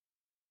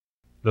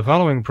The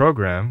following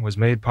program was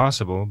made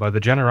possible by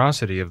the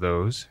generosity of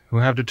those who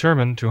have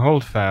determined to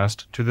hold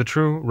fast to the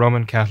true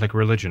Roman Catholic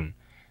religion,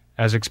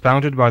 as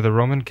expounded by the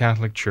Roman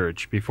Catholic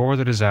Church before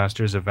the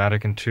disasters of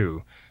Vatican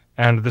II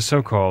and the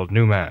so-called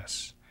New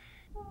Mass.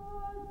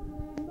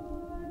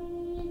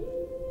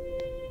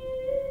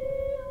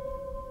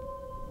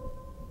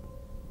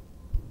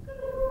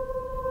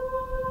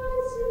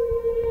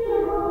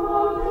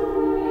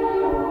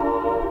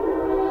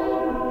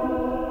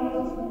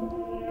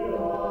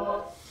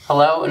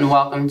 Hello and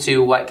welcome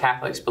to What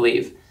Catholics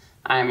Believe.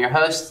 I am your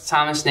host,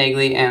 Thomas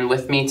Nagley, and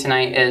with me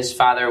tonight is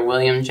Father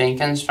William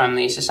Jenkins from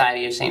the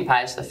Society of St.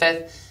 Pius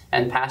V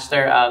and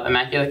pastor of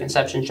Immaculate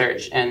Conception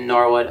Church in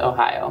Norwood,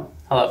 Ohio.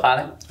 Hello,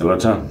 Father. Hello,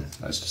 Tom.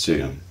 Nice to see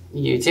you.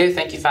 You too.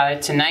 Thank you,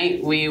 Father.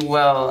 Tonight we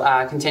will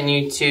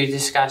continue to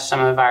discuss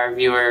some of our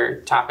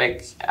viewer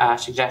topic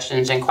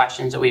suggestions and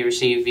questions that we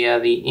receive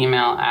via the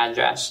email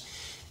address.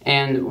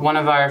 And one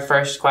of our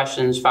first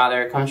questions,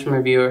 Father, comes from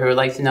a viewer who would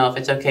like to know if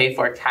it's okay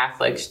for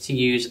Catholics to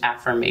use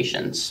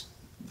affirmations.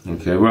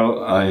 Okay,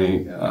 well,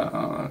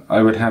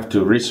 I would have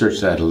to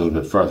research that a little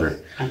bit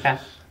further. Okay.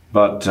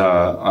 But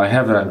I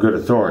have it on good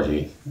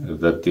authority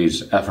that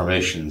these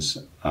affirmations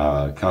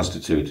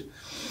constitute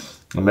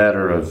a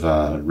matter of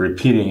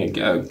repeating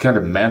kind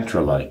of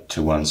mantra-like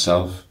to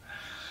oneself,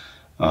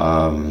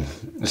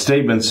 positive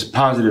statements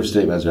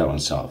about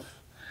oneself.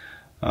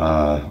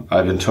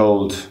 I've been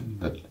told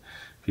that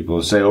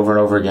people say over and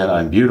over again,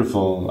 I'm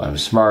beautiful, I'm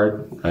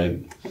smart,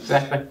 right?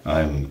 Exactly.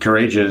 I'm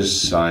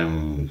courageous,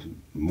 I'm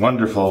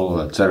wonderful,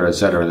 etc.,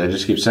 etc. They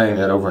just keep saying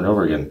that over and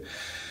over again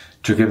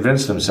to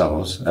convince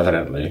themselves,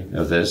 evidently,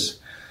 of this.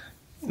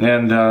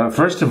 And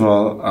first of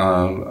all,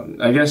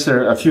 I guess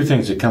there are a few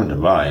things that come to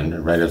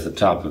mind right at the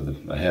top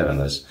of the head on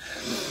this.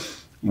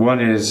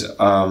 One is,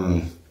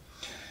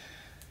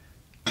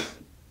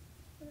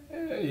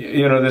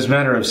 this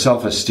matter of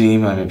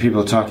self-esteem. I mean,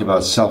 people talk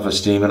about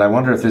self-esteem, and I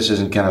wonder if this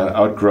isn't kind of an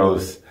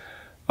outgrowth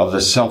of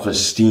the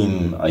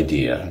self-esteem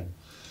idea.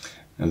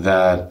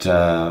 That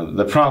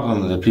the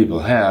problem that people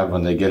have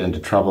when they get into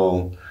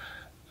trouble,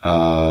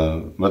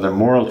 whether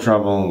moral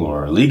trouble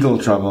or legal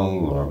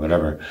trouble or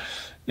whatever,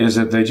 is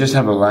that they just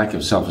have a lack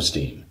of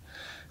self-esteem.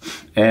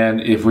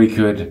 And if we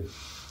could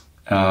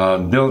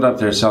build up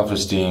their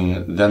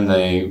self-esteem, then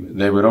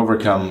they would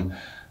overcome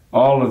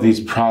all of these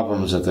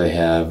problems that they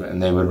have,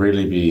 and they would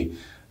really be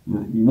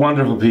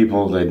wonderful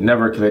people. They'd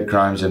never commit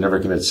crimes, they'd never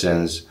commit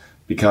sins,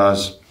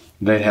 because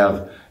they'd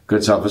have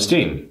good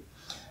self-esteem.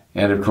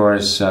 And of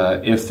course,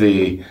 if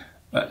the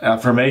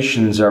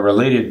affirmations are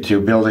related to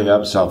building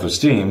up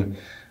self-esteem,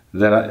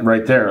 then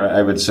right there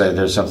I would say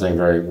there's something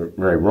very,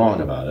 very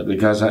wrong about it,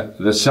 because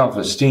the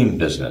self-esteem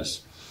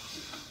business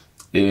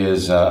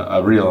is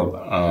a real,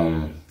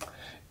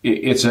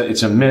 it's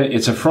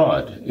a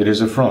fraud. It is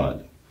a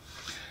fraud.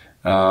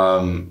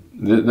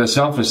 The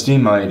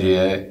self-esteem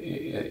idea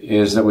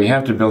is that we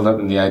have to build up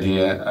in the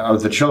idea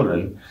of the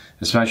children,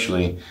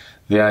 especially,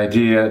 the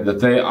idea that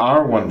they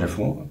are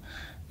wonderful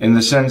in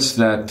the sense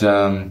that,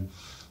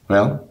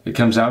 it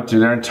comes out to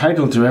they're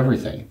entitled to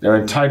everything. They're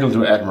entitled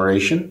to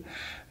admiration.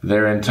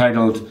 They're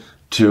entitled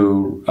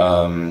to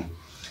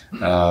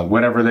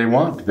whatever they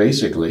want,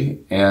 basically.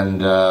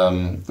 And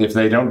if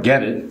they don't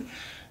get it,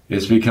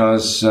 it's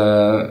because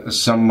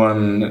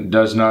someone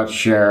does not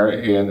share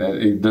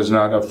and does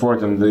not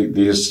afford them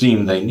the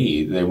esteem they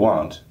need, they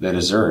want, they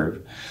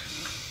deserve.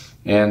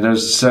 And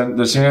there's some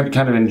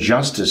kind of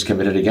injustice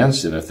committed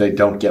against them if they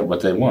don't get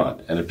what they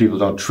want, and if people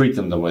don't treat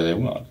them the way they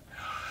want.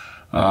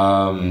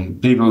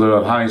 People who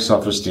have high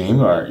self-esteem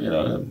are,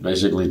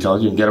 basically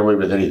told you can get away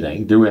with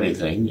anything, do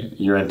anything,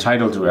 you're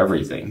entitled to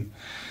everything.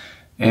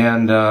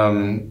 And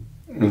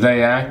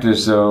they act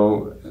as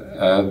though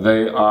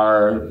they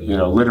are,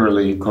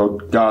 literally,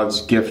 quote,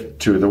 God's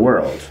gift to the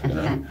world.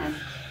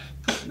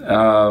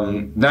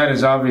 That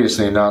is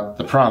obviously not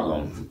the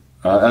problem.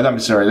 I'm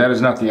sorry, that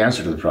is not the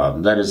answer to the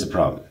problem. That is the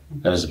problem.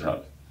 That is the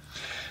problem.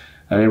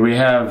 I mean, we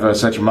have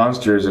such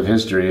monsters of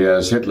history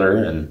as Hitler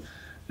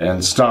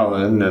and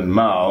Stalin and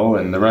Mao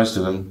and the rest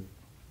of them.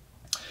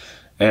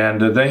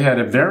 And they had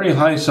a very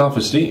high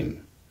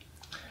self-esteem.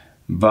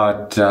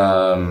 But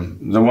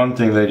the one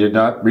thing they did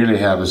not really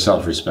have is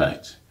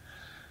self-respect.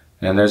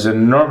 And there's an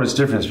enormous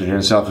difference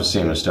between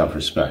self-esteem and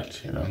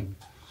self-respect,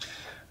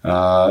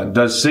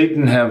 Does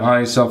Satan have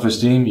high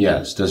self-esteem?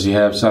 Yes. Does he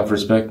have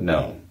self-respect?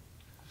 No.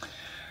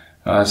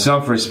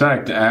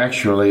 Self-respect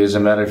actually is a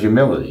matter of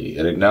humility.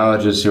 It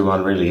acknowledges who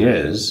one really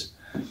is.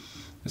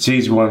 It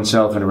sees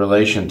oneself in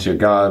relation to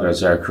God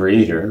as our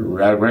Creator,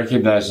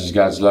 recognizes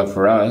God's love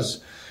for us,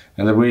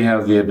 and that we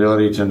have the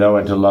ability to know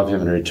and to love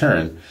Him in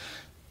return.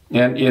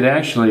 And it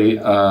actually,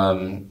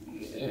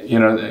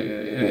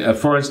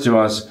 affords to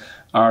us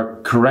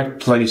our correct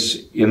place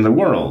in the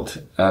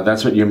world.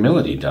 That's what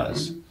humility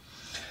does.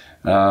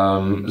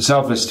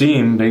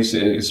 Self-esteem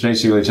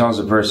basically tells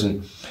a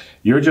person,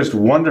 you're just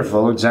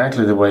wonderful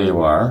exactly the way you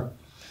are,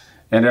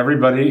 and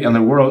everybody in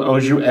the world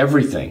owes you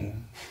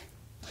everything.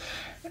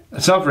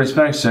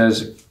 Self-respect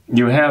says,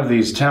 you have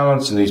these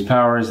talents and these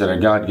powers that are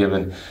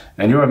God-given,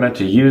 and you are meant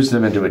to use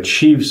them and to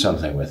achieve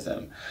something with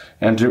them,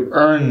 and to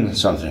earn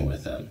something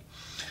with them.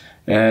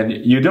 And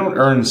you don't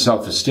earn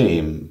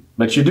self-esteem,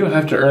 but you do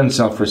have to earn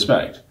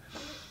self-respect.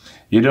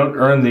 You don't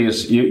earn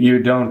you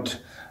don't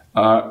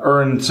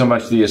earn so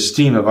much the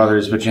esteem of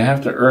others, but you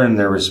have to earn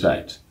their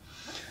respect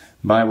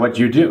by what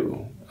you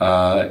do.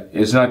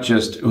 It's not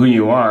just who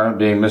you are,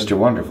 being Mr.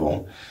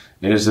 Wonderful.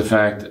 It is the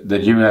fact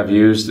that you have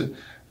used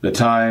the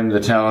time, the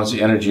talents,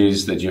 the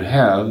energies that you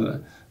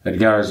have, that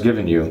God has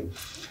given you,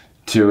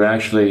 to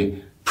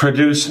actually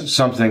produce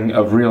something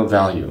of real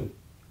value,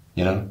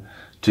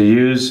 to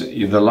use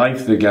the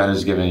life that God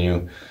has given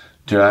you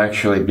to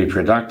actually be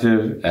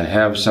productive and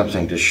have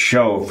something to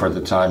show for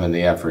the time and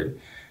the effort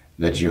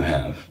that you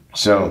have.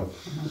 So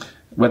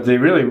what they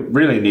really,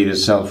 really need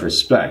is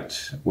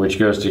self-respect, which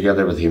goes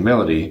together with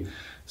humility.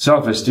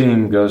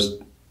 Self-esteem goes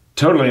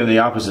totally in the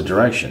opposite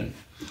direction.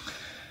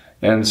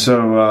 And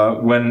so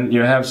when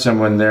you have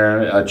someone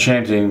there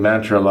chanting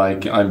mantra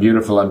like, I'm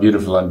beautiful, I'm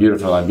beautiful, I'm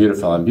beautiful, I'm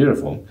beautiful, I'm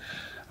beautiful,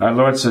 our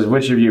Lord says,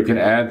 which of you can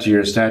add to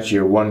your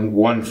stature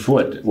one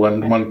foot,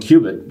 one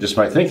cubit, just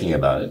by thinking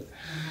about it?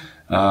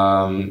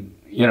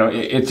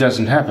 It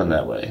doesn't happen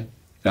that way.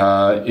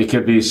 It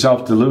could be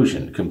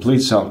self-delusion,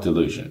 complete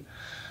self-delusion.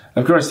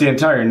 Of course, the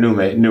entire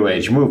New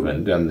Age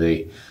movement and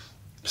the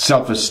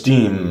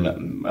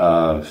self-esteem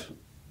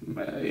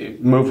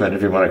movement,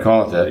 if you want to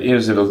call it that,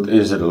 is a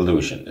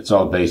delusion. It's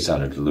all based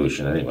on a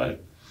delusion anyway.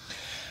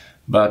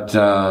 But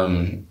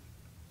a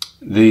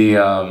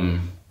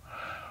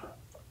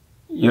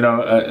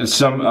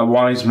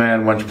wise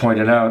man once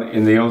pointed out,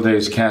 in the old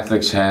days,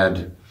 Catholics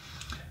had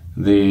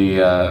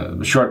the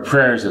short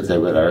prayers that they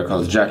would, are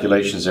called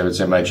ejaculations. They would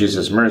say, "My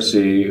Jesus,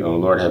 mercy. Oh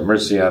Lord, have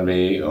mercy on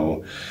me.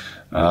 Oh,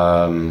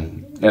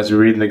 as we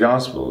read in the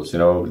Gospels,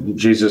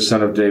 Jesus,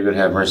 Son of David,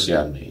 have mercy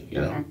on me."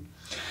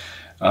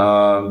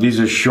 These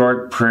are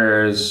short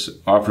prayers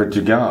offered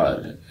to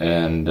God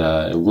and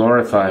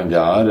glorifying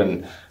God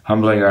and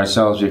humbling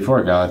ourselves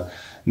before God.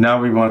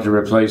 Now we want to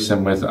replace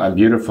them with, I'm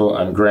beautiful,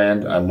 I'm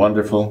grand, I'm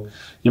wonderful.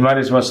 You might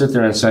as well sit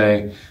there and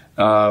say,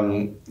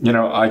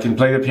 I can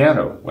play the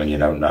piano when you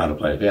don't know how to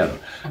play the piano.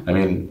 I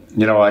mean,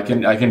 I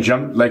can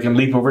jump, I can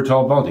leap over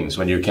tall buildings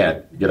when you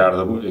can't get out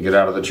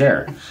of the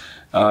chair.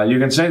 You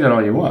can say that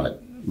all you want,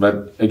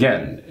 but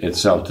again,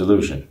 it's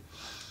self-delusion.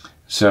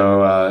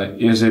 So,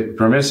 is it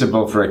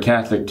permissible for a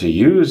Catholic to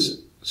use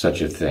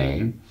such a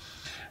thing?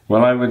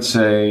 Well, I would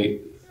say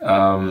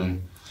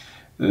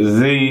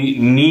the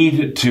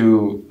need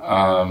to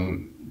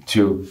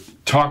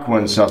talk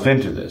oneself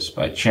into this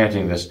by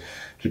chanting this,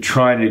 to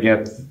try to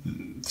get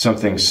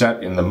something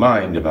set in the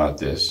mind about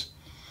this,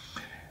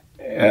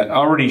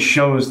 already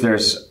shows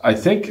there's, I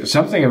think,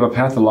 something of a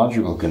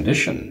pathological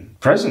condition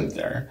present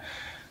there,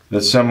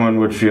 that someone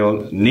would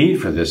feel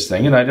need for this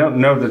thing. And I don't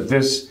know that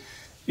this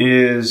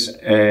is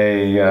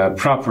a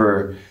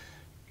proper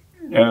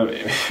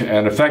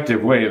and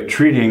effective way of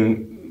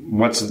treating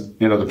what's,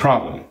 the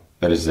problem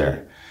that is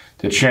there,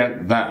 to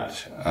chant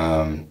that.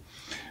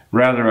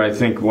 Rather, I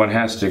think one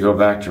has to go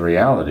back to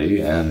reality,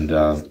 and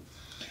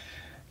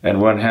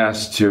one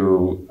has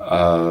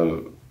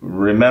to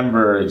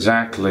remember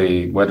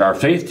exactly what our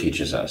faith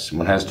teaches us.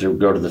 One has to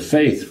go to the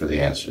faith for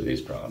the answer to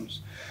these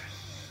problems.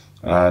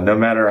 No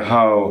matter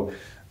how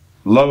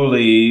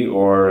lowly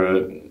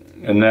or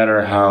no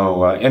matter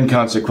how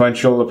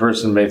inconsequential a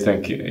person may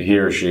think he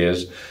or she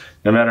is,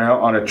 no matter how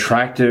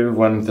unattractive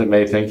one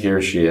may think he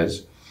or she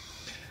is,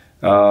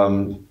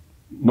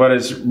 what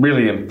is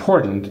really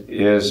important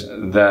is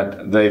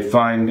that they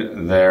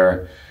find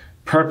their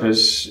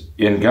purpose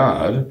in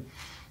God,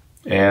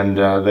 and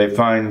they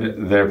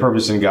find their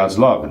purpose in God's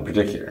love in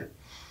particular.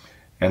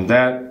 And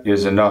that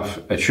is enough,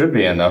 it should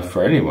be enough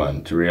for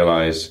anyone to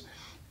realize,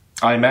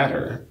 I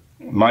matter.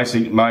 My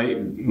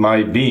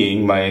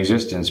being, my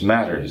existence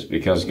matters,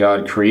 because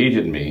God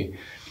created me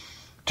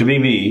to be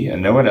me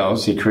and no one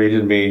else. He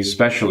created me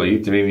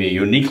specially to be me,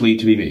 uniquely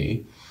to be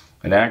me,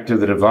 an act of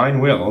the divine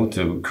will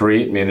to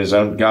create me in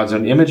God's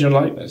own image and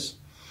likeness.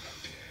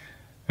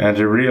 And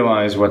to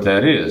realize what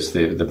that is,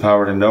 the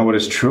power to know what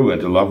is true and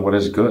to love what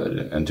is good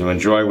and to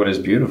enjoy what is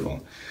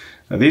beautiful.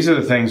 Now, these are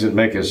the things that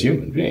make us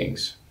human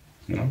beings,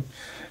 and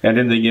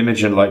in the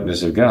image and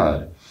likeness of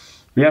God.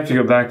 We have to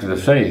go back to the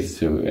faith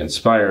to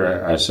inspire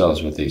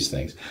ourselves with these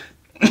things.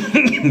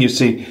 You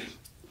see,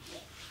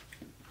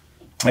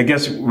 I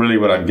guess really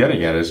what I'm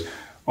getting at is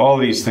all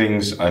these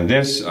things, I'm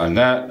this, I'm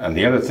that, I'm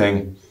the other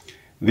thing,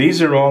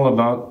 these are all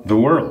about the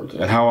world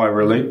and how I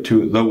relate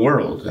to the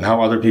world and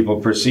how other people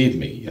perceive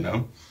me,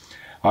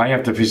 I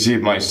have to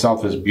perceive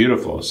myself as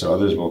beautiful so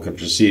others will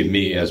perceive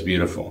me as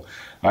beautiful.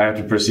 I have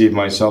to perceive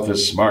myself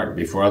as smart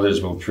before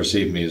others will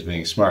perceive me as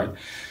being smart.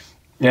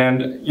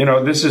 And,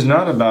 this is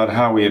not about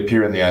how we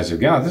appear in the eyes of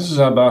God. This is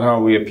about how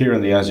we appear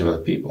in the eyes of other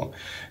people.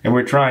 And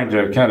we're trying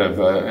to kind of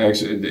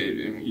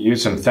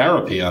use some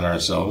therapy on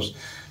ourselves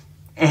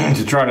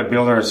to try to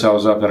build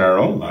ourselves up in our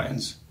own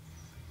minds.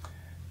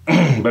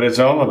 But it's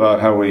all about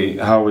how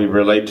we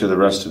relate to the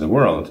rest of the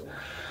world.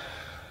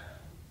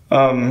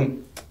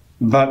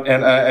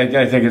 And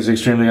I think it's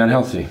extremely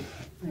unhealthy.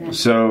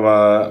 So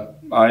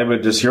I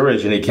would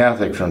discourage any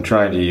Catholic from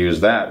trying to use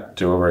that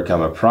to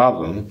overcome a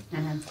problem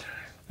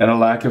and a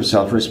lack of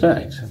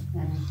self-respect.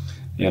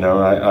 You know,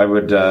 I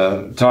would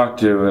talk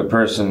to a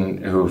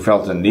person who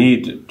felt a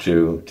need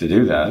to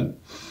do that.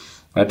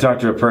 I'd talk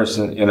to a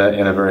person in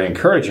a very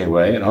encouraging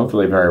way and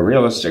hopefully a very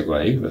realistic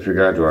way with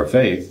regard to our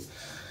faith,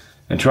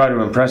 and try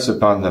to impress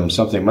upon them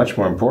something much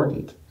more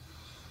important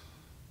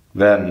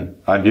than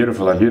I'm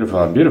beautiful, I'm beautiful,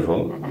 I'm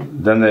beautiful.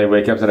 Then they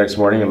wake up the next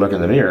morning and look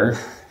in the mirror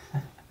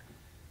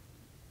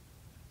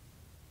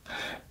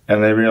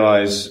and they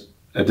realize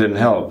it didn't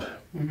help,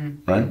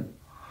 right?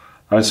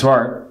 I'm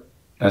smart,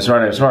 I'm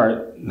smart, I'm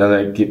smart. Then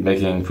they keep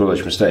making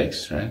foolish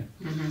mistakes, right?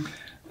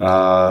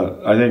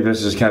 I think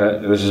this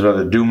is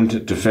rather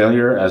doomed to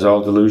failure, as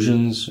all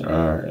delusions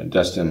are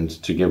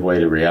destined to give way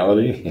to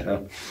reality, you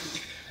know.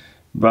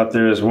 But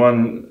there is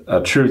one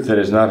truth that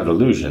is not a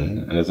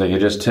delusion, and if they could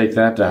just take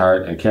that to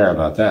heart and care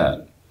about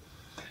that,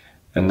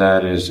 and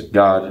that is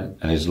God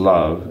and His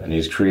love, and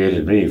He's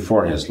created me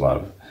for His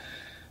love.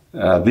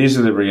 These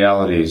are the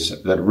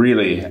realities that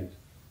really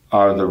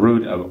are the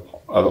root of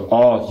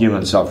all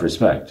human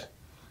self-respect.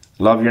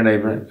 Love your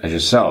neighbor as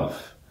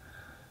yourself.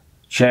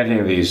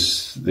 Chanting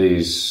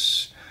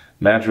these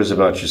mantras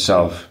about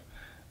yourself,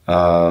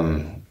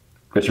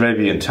 which may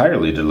be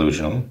entirely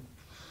delusional,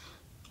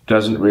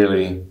 doesn't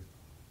really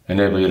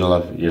enable you to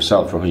love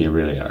yourself for who you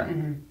really are.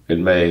 It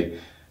may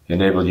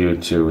enable you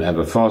to have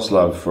a false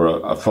love for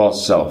a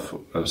false self,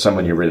 of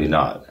someone you're really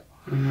not.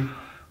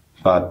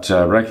 But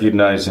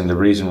recognizing the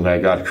reason why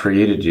God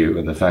created you,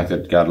 and the fact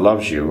that God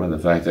loves you, and the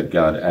fact that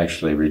God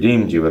actually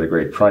redeemed you at a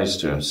great price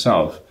to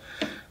Himself,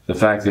 the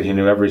fact that He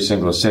knew every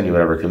single sin you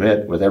would ever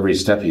commit with every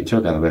step He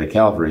took on the way to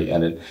Calvary,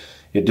 and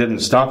it didn't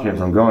stop Him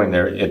from going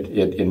there.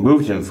 It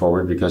moved Him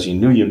forward because He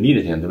knew you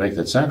needed Him to make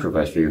that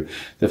sacrifice for you.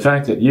 The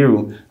fact that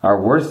you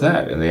are worth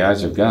that in the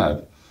eyes of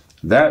God,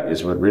 that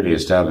is what really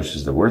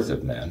establishes the worth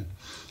of man.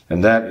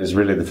 And that is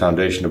really the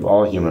foundation of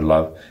all human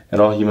love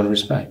and all human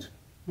respect.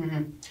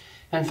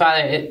 And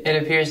Father,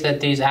 it appears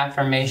that these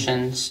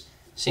affirmations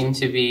seem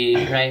to be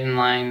right in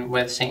line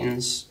with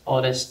Satan's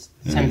oldest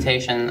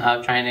temptation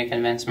of trying to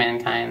convince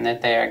mankind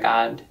that they are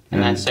God.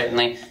 And that's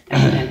certainly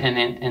an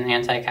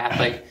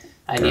anti-Catholic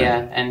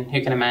idea. And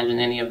who can imagine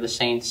any of the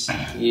saints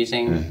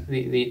using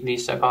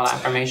these so-called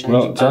affirmations?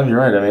 Well, John, you're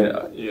right.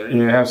 I mean,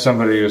 you have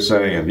somebody who's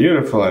saying, I'm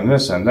beautiful, and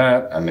this and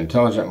that, I'm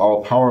intelligent, I'm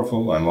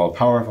all-powerful, I'm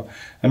all-powerful.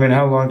 I mean,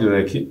 how long do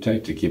they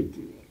take to keep...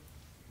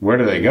 Where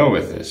do they go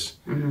with this?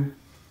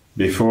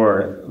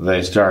 Before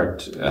they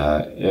start,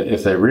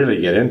 if they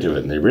really get into it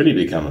and they really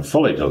become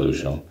fully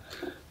delusional,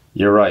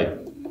 you're right.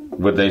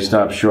 Would they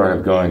stop short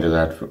of going to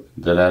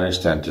that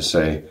extent to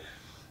say,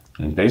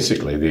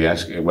 basically,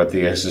 what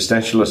the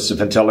existentialists have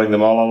been telling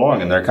them all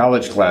along in their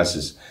college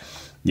classes?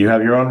 You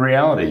have your own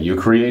reality. You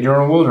create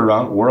your own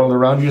world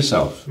around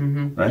yourself,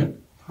 right?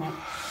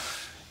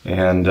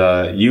 And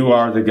you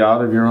are the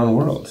God of your own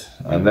world.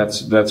 And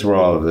that's where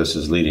all of this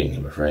is leading,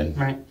 I'm afraid.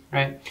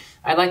 Right.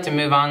 I'd like to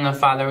move on, though,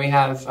 Father. We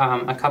have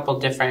a couple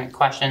different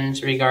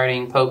questions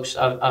regarding popes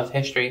of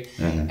history.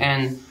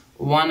 And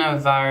one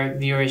of our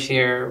viewers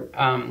here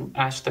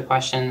asked the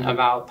question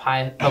about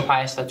Pope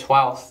Pius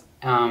XII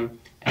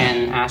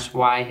and asked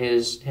why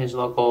his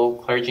local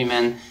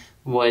clergymen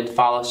would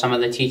follow some of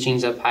the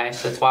teachings of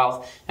Pius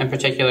XII. In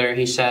particular,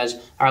 he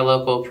says, our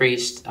local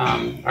priest,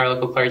 our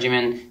local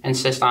clergymen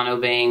insist on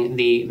obeying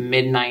the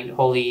midnight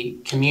Holy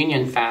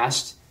Communion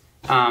fast.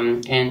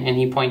 And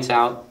he points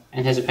out,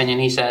 in his opinion,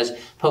 he says,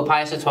 Pope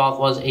Pius XII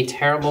was a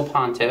terrible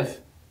pontiff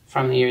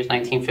from the years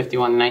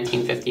 1951 to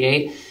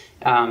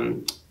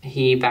 1958.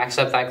 He backs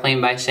up that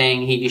claim by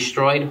saying he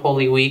destroyed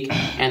Holy Week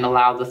and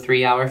allowed the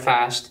 3-hour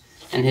fast,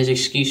 and his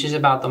excuses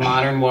about the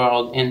modern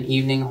world and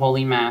evening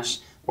Holy Mass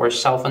were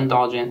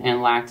self-indulgent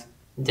and lacked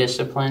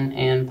discipline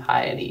and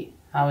piety.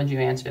 How would you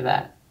answer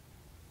that?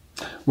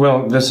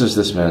 Well, this is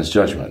this man's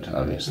judgment,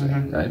 obviously,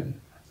 right?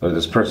 Or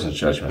this person's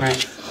judgment.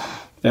 Right.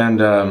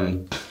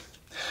 And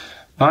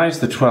Pius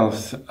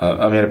XII,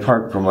 I mean,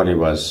 apart from what he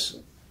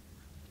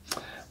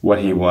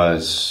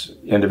was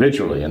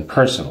individually and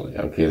personally,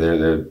 okay,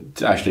 there are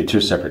actually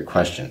two separate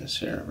questions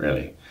here,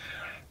 really.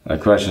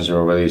 Questions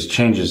are whether these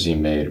changes he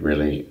made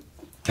really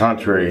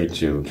contrary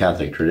to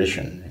Catholic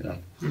tradition, you know.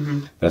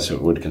 That's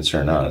what would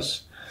concern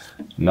us,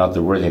 not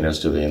the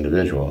worthiness of the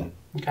individual.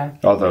 Okay.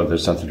 Although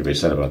there's something to be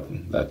said about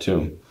that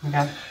too.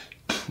 Okay.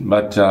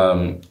 But,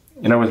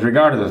 you know, with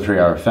regard to the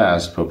 3-hour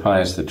fast, Pope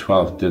Pius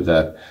XII did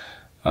that.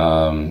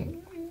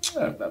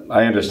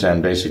 I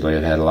understand basically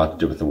it had a lot to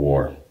do with the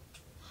war.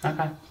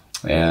 Okay.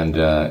 And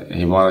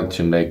he wanted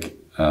to make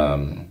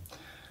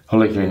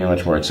Holy Communion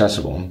much more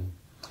accessible.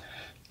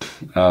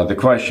 The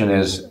question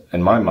is,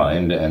 in my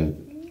mind,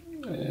 and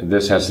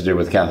this has to do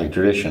with Catholic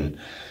tradition,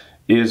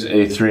 is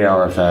a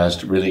 3-hour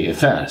fast really a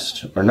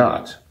fast or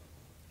not?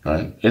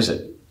 Right? Is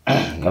it?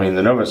 I mean,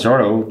 the Novus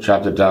Ordo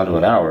chopped it down to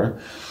an hour.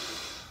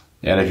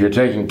 And if you're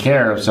taking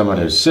care of someone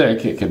who's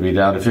sick, it can be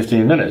down to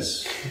 15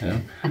 minutes. You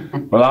know?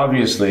 Well,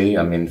 obviously,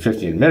 I mean,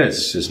 15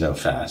 minutes is no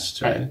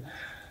fast, right?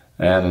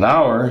 And an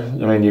hour,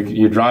 I mean,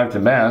 you drive to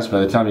Mass, by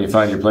the time you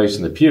find your place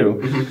in the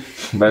pew,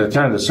 by the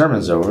time the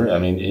sermon's over, I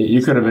mean,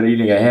 you could have been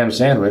eating a ham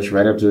sandwich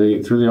right up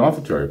to through the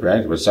offertory,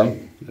 right? With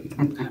some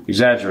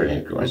exaggerating,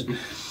 of course.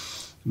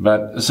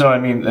 But, so, I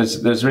mean,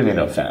 there's really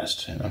no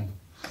fast, you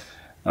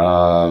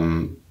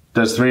know.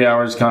 Does 3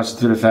 hours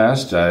constitute a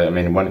fast? I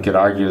mean, one could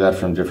argue that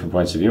from different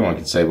points of view. One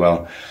could say,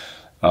 well,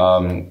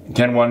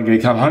 can one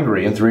become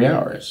hungry in 3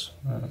 hours?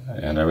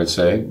 And I would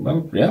say,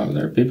 well, yeah,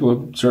 there are people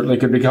who certainly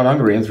could become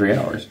hungry in 3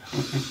 hours.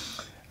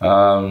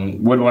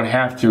 Would one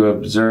have to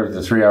observe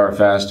the 3 hour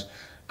fast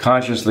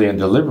consciously and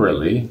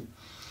deliberately,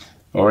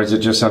 or is it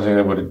just something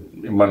that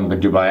one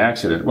would do by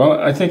accident? Well,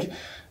 I think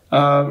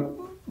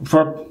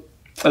for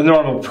a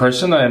normal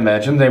person, I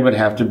imagine they would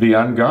have to be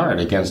on guard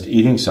against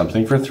eating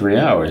something for 3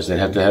 hours. They'd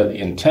have to have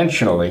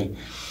intentionally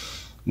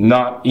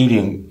not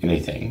eating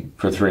anything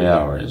for 3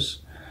 hours.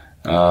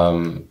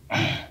 So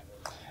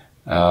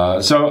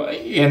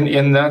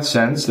in that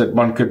sense, that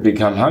one could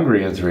become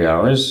hungry in 3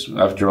 hours.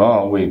 After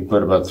all, we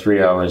put about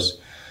 3 hours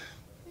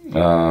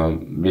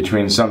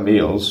between some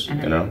meals,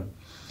 you know.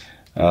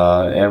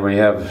 And we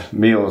have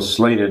meals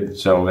slated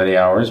so many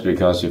hours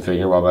because you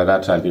figure, well, by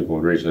that time people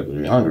would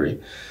reasonably be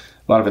hungry.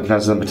 A lot of it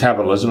depends on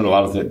metabolism, and a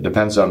lot of it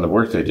depends on the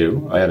work they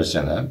do. I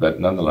understand that, but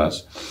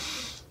nonetheless,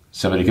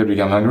 somebody could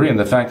become hungry, and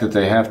the fact that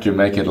they have to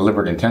make a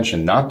deliberate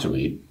intention not to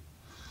eat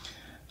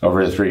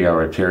over a 3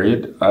 hour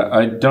period,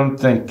 I don't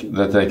think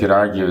that they could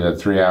argue that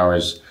 3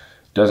 hours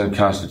doesn't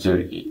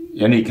constitute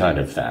any kind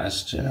of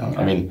fast, you know.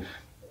 Okay. I mean,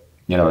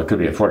 you know, it could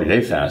be a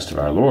 40-day fast of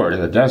our Lord in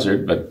the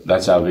desert, but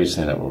that's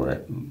obviously not what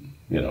we're,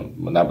 you know,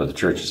 not what the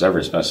church has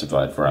ever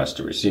specified for us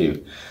to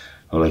receive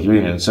Holy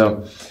Communion.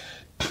 So,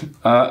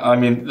 I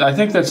mean, I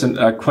think that's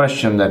a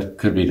question that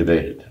could be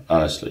debated,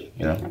 honestly,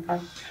 you know. Okay.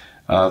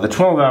 The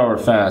 12-hour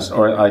fast,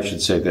 or I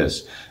should say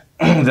this,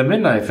 the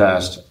midnight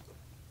fast,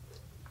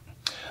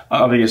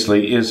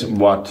 obviously, is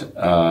what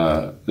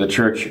the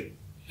church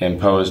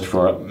imposed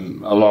for a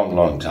long,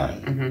 long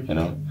time, you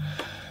know,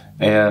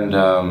 and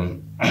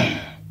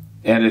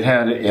it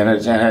had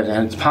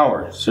its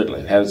power. Certainly,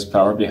 it had its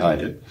power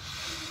behind it.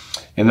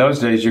 In those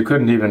days, you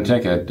couldn't even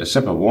take a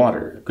sip of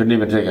water. Couldn't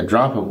even take a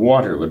drop of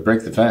water. It would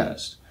break the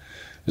fast.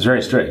 It was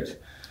very strict.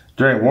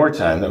 During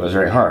wartime, that was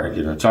very hard.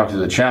 You know, talk to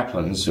the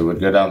chaplains who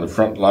would go down the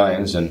front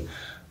lines and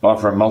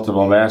offer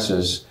multiple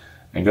masses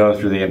and go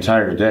through the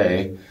entire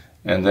day,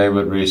 and they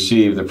would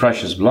receive the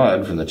precious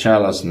blood from the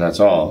chalice, and that's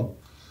all,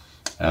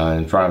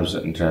 in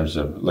terms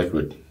of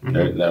liquid,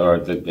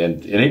 or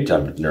any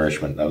type of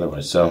nourishment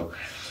otherwise. So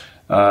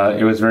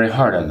it was very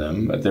hard on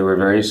them, but they were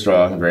very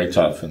strong and very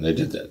tough, and they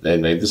did that. They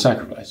made the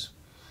sacrifice.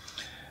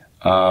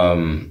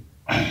 The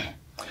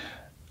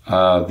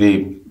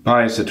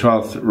Pius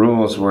XII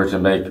rules were to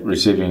make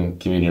receiving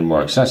communion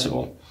more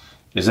accessible.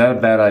 Is that a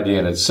bad idea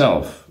in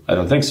itself? I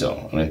don't think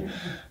so. I mean,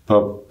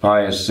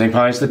 St.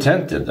 Pius X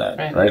did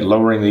that, right?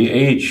 Lowering the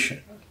age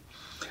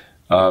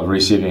of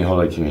receiving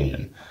Holy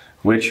Communion,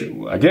 which,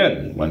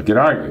 again, one could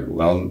argue,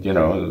 well, you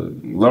know,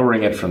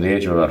 lowering it from the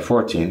age of about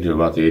 14 to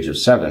about the age of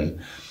 7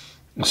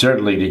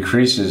 certainly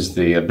decreases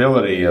the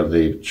ability of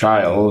the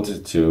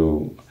child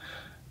to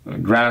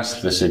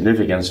grasp the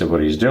significance of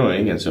what he's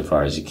doing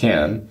insofar as he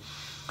can,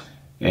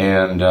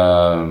 and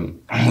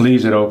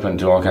leaves it open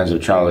to all kinds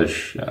of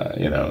childish,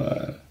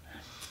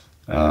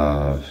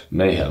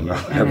 mayhem or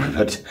whatever.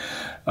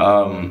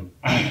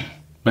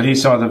 But he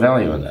saw the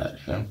value in that,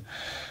 you know.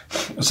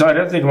 So I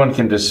don't think one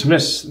can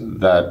dismiss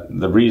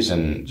the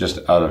reason just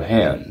out of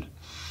hand.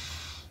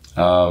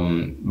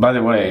 By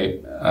the way,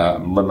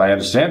 what my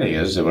understanding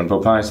is that when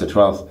Pope Pius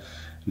XII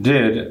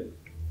did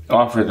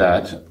offer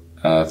that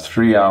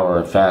 3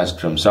 hour fast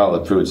from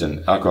solid foods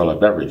and alcoholic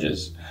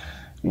beverages,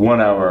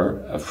 1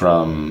 hour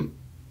from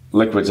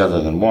liquids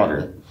other than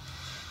water,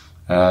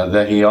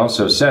 that he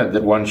also said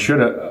that one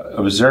should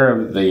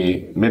observe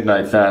the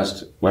midnight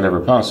fast whenever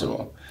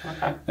possible.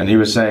 Okay. And he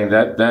was saying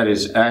that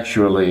is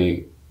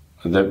actually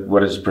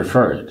what is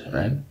preferred,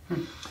 right?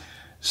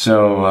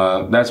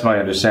 So that's my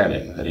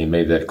understanding, that he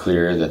made that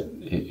clear, that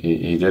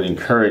he did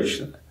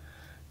encourage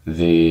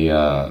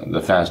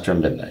the fast from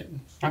midnight.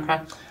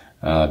 Okay.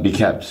 Be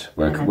kept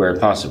where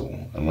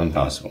possible and when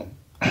possible.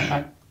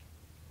 Okay.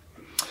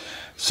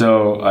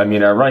 So, I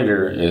mean, our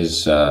writer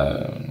is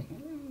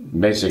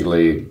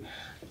basically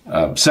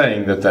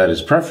saying that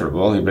is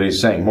preferable, but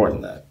he's saying more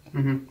than that.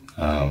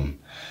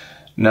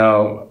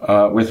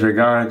 Now, with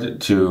regard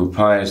to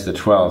Pius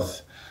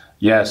XII,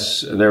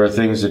 yes, there were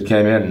things that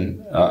came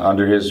in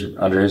under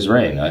his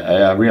reign.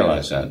 I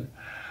realize that.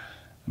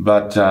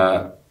 But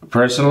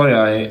personally,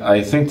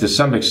 I think to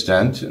some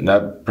extent,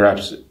 not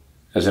perhaps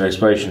as an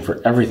explanation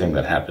for everything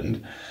that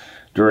happened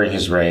during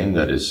his reign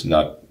that is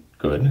not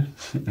good,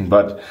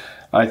 but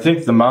I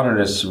think the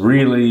modernists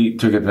really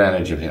took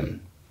advantage of him.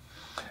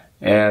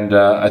 And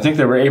I think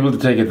they were able to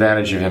take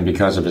advantage of him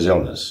because of his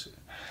illness.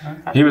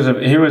 Okay.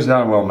 He was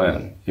not a well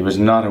man. He was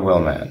not a well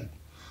man.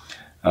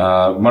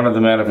 One of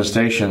the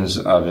manifestations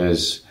of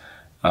his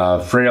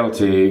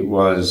frailty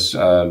was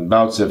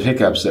bouts of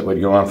hiccups that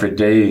would go on for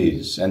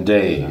days and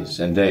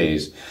days and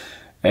days.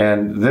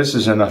 And this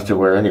is enough to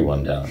wear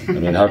anyone down. I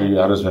mean, how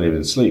does one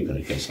even sleep in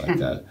a case like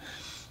that?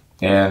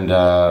 And,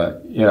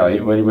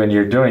 when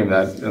you're doing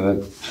that,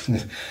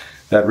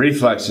 that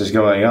reflex is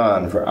going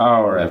on for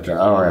hour after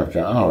hour after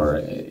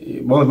hour.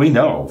 Well, we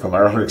know from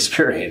our own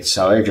experience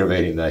how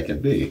aggravating that can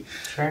be,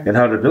 sure, and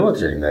how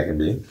debilitating that can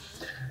be.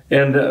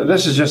 And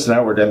this is just an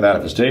outward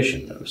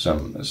manifestation of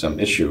some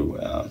issue.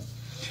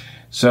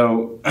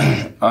 So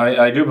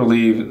I do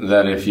believe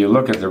that if you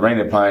look at the reign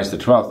of Pius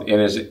XII,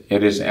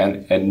 it is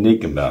an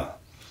enigma,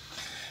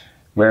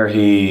 where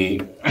he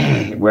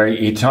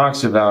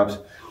talks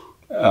about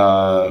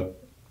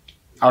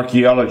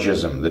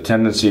archaeologism, the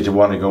tendency to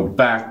want to go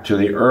back to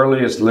the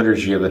earliest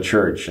liturgy of the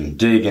church and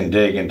dig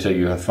until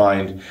you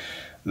find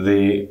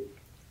the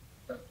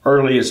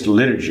earliest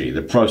liturgy,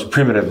 the most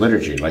primitive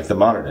liturgy, like the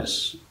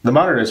modernists. The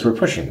modernists were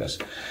pushing this.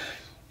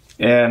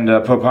 And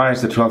Pope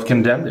Pius XII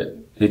condemned it.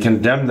 He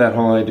condemned that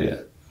whole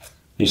idea.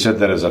 He said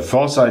that is a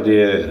false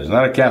idea, it is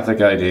not a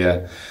Catholic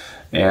idea,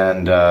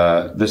 and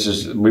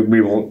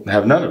we will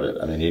have none of it.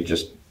 I mean, he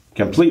just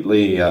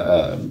completely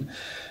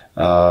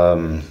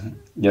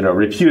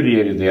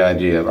repudiated the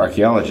idea of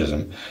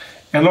archaeologism.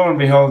 And lo and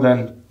behold,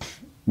 then,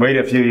 wait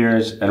a few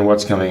years, and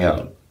what's coming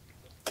out?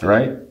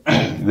 Right?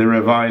 The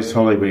revised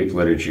Holy Week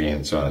liturgy,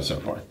 and so on and so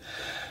forth.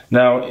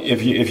 Now,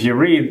 if you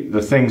read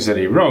the things that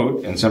he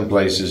wrote in some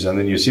places, and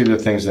then you see the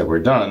things that were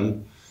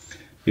done,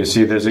 you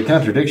see there's a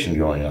contradiction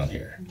going on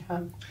here.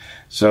 Okay.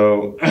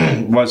 So,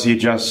 was he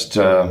just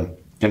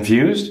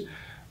confused,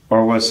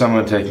 or was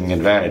someone taking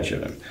advantage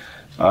of him?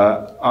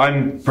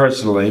 I'm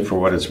personally, for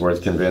what it's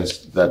worth,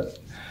 convinced that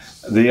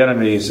the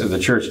enemies of the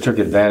church took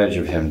advantage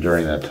of him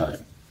during that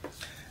time,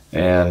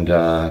 and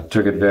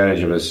took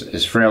advantage of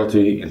his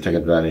frailty, and took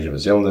advantage of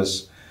his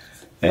illness,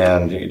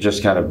 and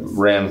just kind of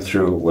ran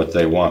through what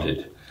they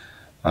wanted.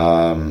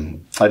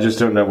 I just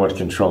don't know what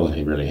control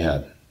he really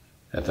had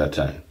at that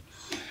time.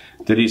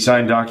 Did he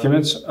sign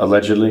documents?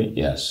 Allegedly,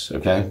 yes,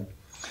 okay?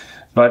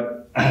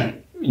 But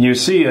you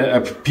see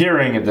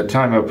appearing at the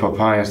time of Pope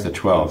Pius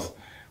XII,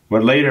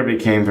 what later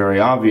became very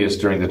obvious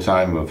during the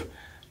time of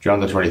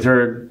John the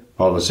 23rd,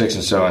 Paul VI,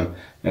 and so on,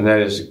 and that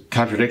is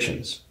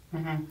contradictions.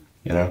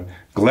 Mm-hmm.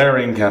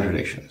 Glaring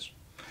contradictions.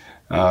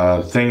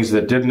 Things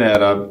that didn't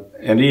add up,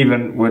 and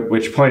even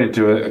which pointed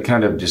to a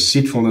kind of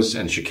deceitfulness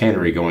and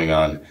chicanery going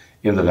on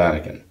in the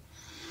Vatican.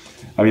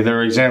 I mean, there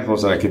are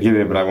examples that I could give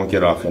you, but I won't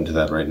get off into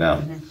that right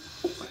now. Mm-hmm.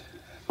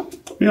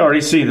 We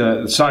already see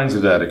the signs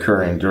of that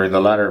occurring during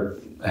the latter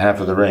half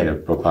of the reign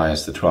of Pope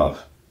Pius XII.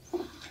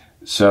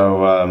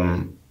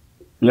 So,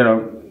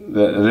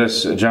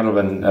 this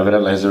gentleman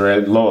evidently has a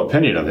very low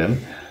opinion of him,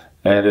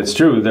 and it's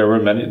true there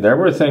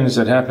were things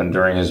that happened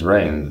during his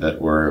reign that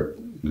were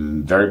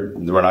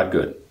not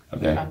good.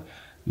 Okay,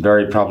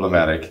 very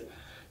problematic,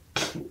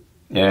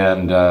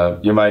 and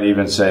you might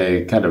even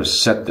say kind of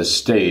set the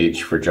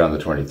stage for John the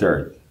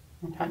 23rd,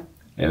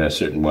 in a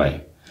certain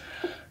way.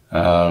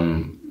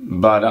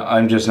 But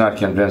I'm just not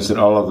convinced that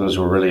all of those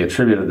were really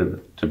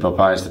attributed to Pope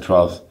Pius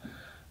XII.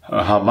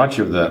 How much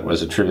of that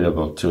was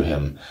attributable to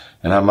him,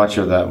 and how much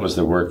of that was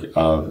the work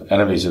of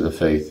enemies of the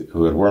faith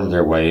who had wormed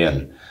their way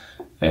in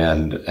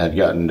and had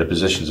gotten into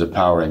positions of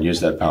power and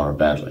used that power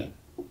badly.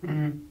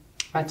 Mm-hmm.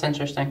 That's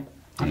interesting.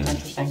 That's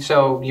interesting.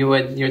 So you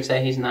would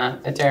say he's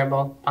not a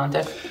terrible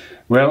pontiff?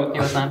 Well,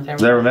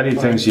 there were many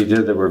things he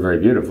did that were very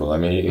beautiful. I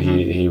mean,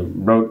 he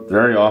wrote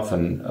very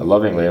often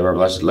lovingly of Our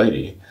Blessed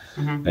Lady,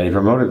 and he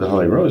promoted the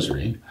Holy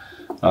Rosary.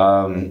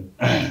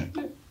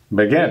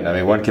 But again, I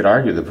mean, one could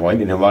argue the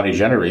point. In Humani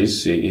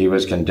Generis, he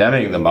was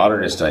condemning the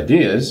modernist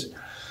ideas.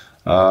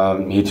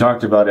 He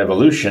talked about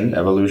evolution.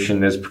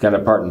 Evolution is kind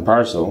of part and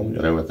parcel,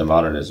 with the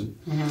modernism.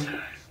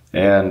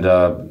 And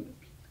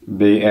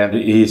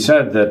he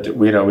said that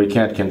we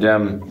can't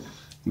condemn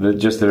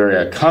just the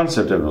very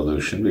concept of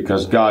evolution,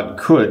 because God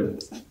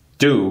could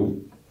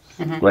do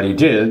what he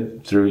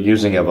did through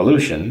using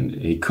evolution.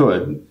 He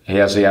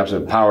has the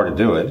absolute power to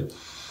do it.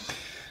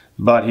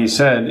 But he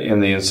said in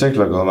the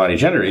encyclical Humani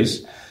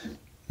Generis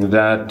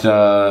that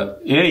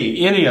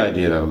any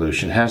idea of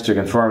evolution has to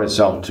conform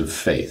itself to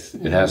faith.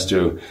 It has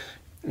to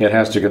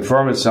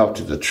conform itself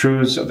to the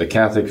truths of the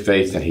Catholic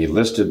faith, and he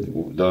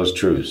listed those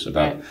truths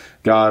about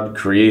God,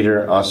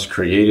 Creator, us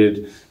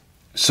created,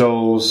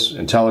 souls,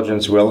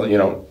 intelligence, will,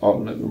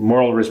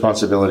 moral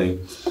responsibility.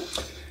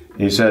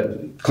 He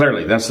said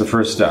clearly that's the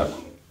first step.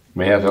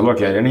 We have to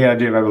look at any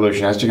idea of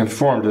evolution has to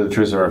conform to the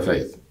truths of our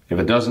faith. If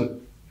it doesn't,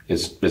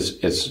 it's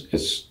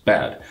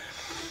bad.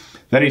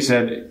 Then he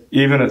said,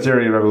 even a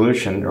theory of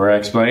evolution or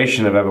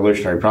explanation of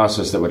evolutionary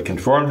process that would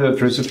conform to the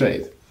truths of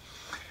faith,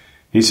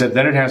 he said,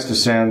 then it has to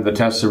stand the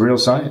test of real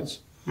science.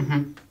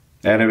 And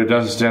if it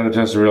doesn't stand the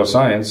test of real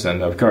science,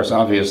 then of course,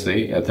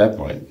 obviously, at that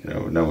point,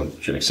 no one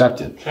should accept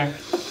it. Sure.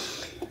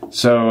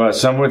 So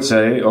some would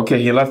say,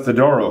 okay, he left the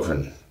door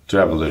open to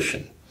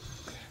evolution.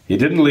 He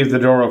didn't leave the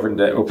door open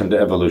to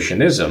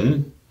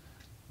evolutionism,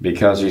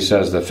 because he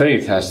says the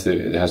faith has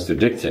to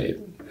dictate,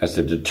 has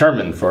to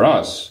determine for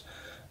us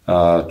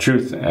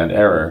truth and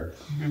error,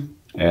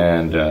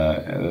 and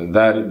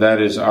that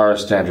is our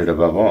standard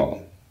above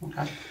all.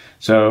 Okay.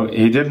 So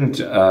he didn't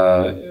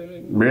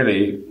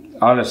really,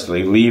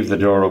 honestly, leave the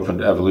door open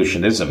to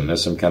evolutionism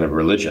as some kind of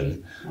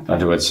religion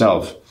unto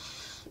itself.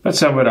 But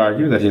some would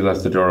argue that he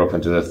left the door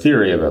open to the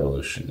theory of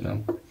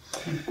evolution.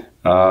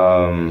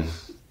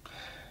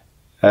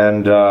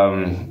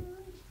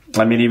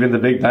 I mean, even the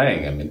Big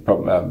Bang. I mean,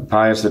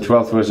 Pius XII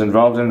was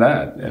involved in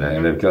that in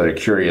a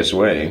curious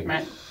way.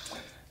 Right.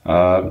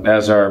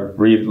 As our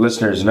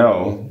listeners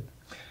know,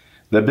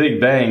 the Big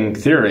Bang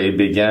theory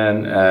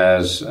began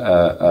as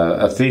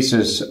a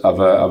thesis of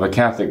a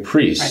Catholic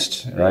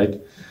priest, right?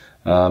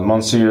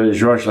 Monsieur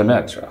Georges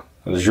Lemaitre.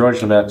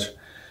 Georges Lemaitre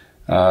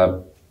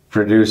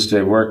produced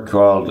a work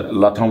called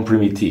L'Atome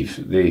Primitif,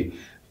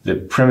 the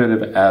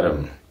primitive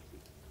atom.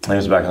 It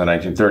was back in the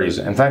 1930s.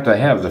 In fact, I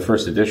have the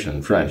first edition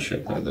in French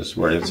of this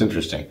word. It's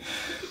interesting.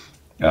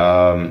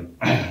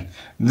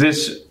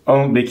 This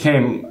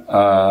became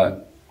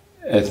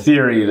a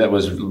theory that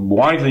was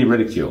widely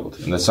ridiculed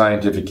in the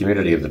scientific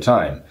community of the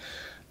time.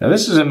 Now,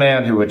 this is a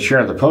man who would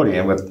share the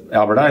podium with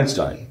Albert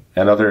Einstein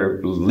and other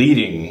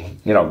leading,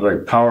 very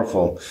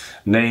powerful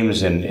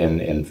names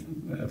in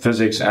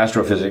physics,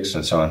 astrophysics,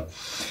 and so on,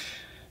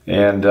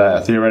 and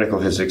theoretical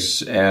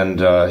physics. And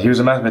he was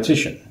a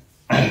mathematician.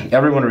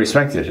 Everyone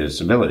respected his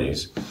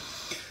abilities,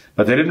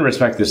 but they didn't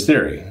respect this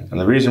theory. And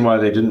the reason why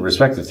they didn't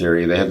respect the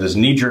theory, they had this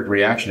knee-jerk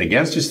reaction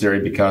against his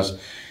theory because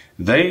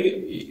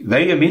they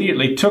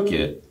immediately took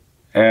it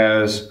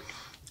as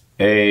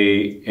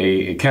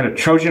a kind of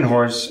Trojan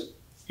horse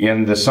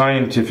in the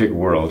scientific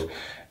world,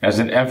 as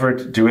an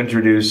effort to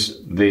introduce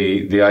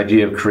the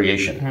idea of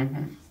creation.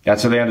 Mm-hmm.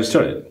 That's how they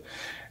understood it.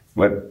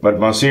 What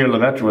Monsieur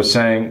Lemaitre was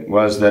saying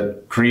was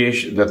that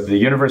the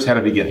universe had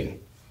a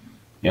beginning.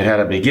 It had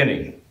a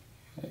beginning,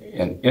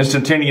 an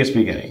instantaneous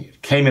beginning.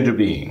 It came into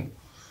being,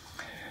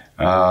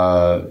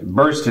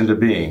 burst into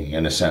being,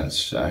 in a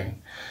sense.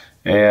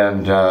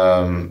 And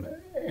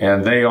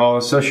they all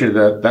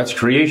associated that's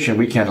creation.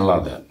 We can't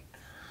allow that.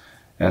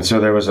 And so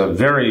there was a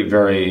very,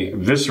 very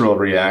visceral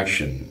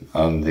reaction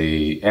on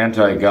the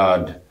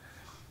anti-God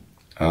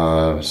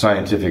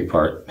scientific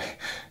part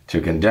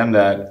to condemn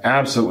that,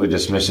 absolutely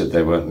dismiss it.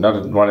 They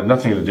wanted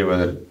nothing to do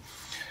with it.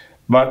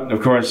 But,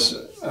 of course,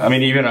 I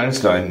mean, even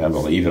Einstein,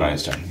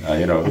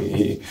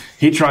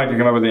 he tried to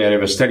come up with the idea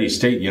of a steady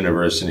state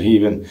universe, and he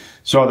even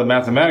saw the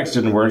mathematics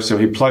didn't work, so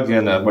he plugged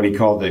in what he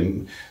called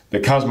the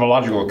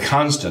cosmological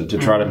constant to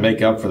try to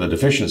make up for the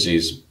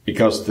deficiencies,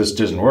 because this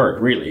doesn't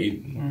work, really.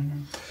 Mm-hmm.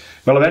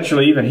 Well,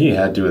 eventually, even he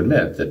had to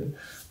admit that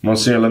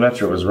Monsieur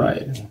Lemaitre was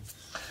right.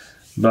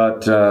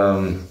 But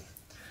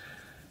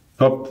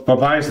Pope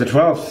Pius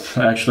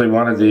XII actually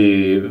wanted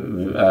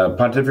the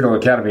Pontifical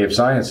Academy of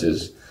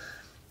Sciences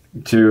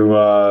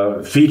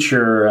to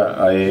feature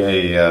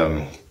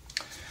a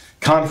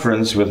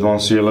conference with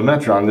Monsieur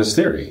Lemaitre on this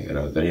theory,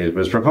 that he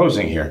was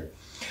proposing here.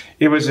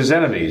 It was his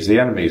enemies, the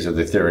enemies of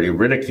the theory, who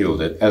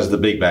ridiculed it as the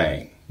Big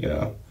Bang,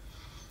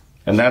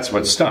 and that's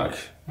what stuck,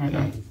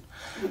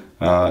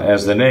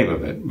 as the name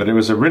of it. But it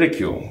was a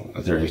ridicule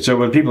theory. So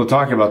when people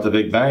talk about the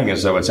Big Bang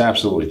as though it's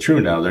absolutely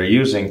true now, they're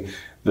using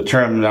the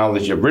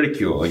terminology of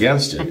ridicule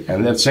against it,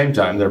 and at the same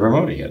time they're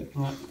promoting it.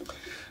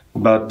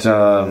 But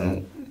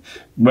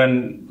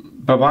when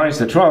Pope Pius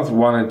XII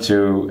wanted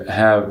to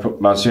have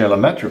Monsieur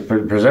Lemaitre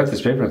present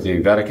this paper at the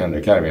Vatican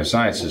Academy of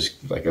Sciences,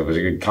 like it was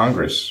a good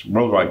congress,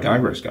 worldwide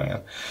congress going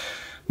on,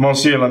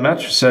 Monsieur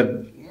Lemaitre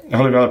said,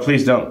 "Holy Father,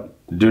 please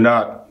do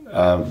not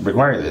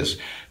require this,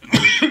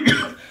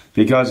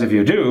 because if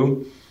you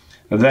do,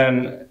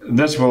 then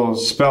this will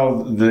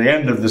spell the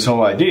end of this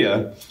whole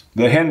idea,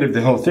 the end of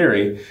the whole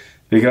theory,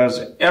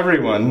 because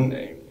everyone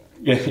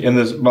in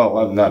this,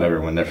 well, not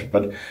everyone,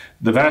 but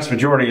the vast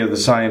majority of the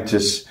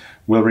scientists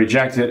will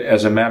reject it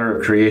as a matter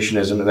of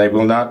creationism, and they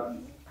will not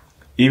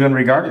even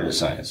regard it as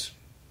science,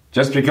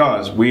 just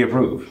because we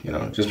approve,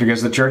 just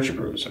because the church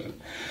approves of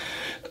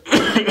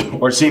it,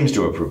 or seems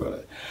to approve of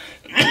it."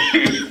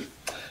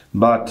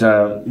 But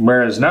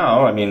whereas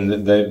now, I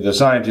mean, the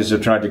scientists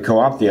have tried to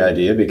co-opt the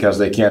idea because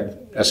they can't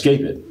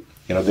escape it.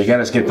 They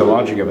can't escape the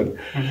logic of it.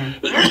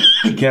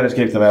 Mm-hmm. Can't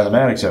escape the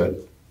mathematics of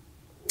it.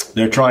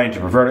 They're trying to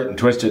pervert it and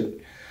twist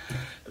it.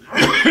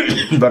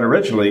 But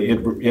originally,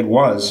 it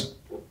was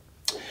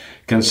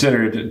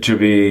considered to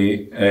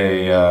be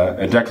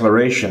a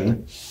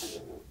declaration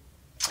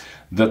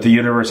that the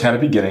universe had a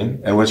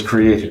beginning and was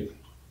created.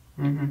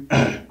 Mm-hmm.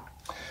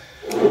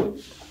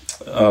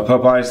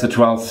 Pope Pius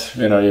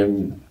XII,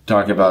 you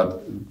talk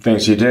about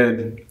things he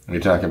did. We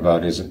talk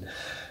about his,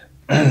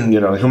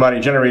 Humani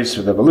Generis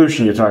with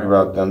evolution. You talk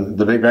about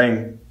the Big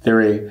Bang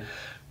theory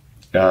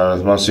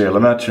with Monsieur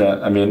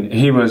Lemaitre. I mean,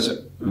 he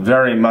was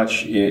very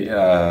much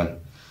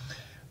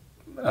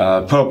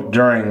Pope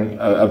during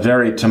a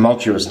very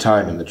tumultuous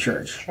time in the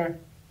Church. Sure.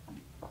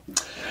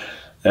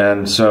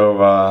 And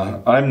so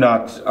I'm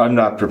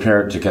not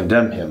prepared to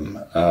condemn him,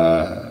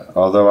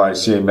 although I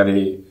see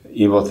many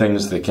evil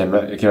things that came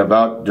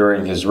about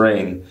during his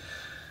reign.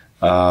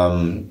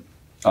 I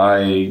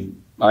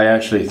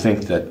actually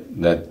think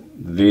that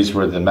these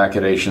were the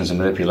machinations and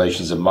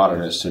manipulations of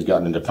modernists who had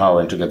gotten into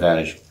power and took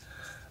advantage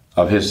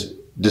of his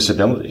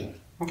disability.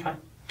 Okay.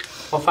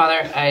 Well,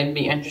 Father, I'd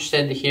be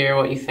interested to hear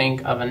what you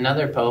think of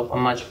another pope, a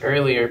much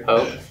earlier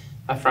pope,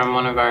 from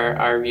one of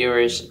our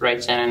viewers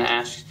writes in and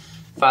asks,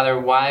 Father,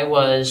 why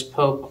was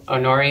Pope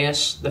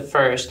Honorius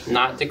I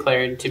not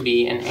declared to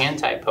be an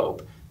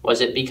anti-pope?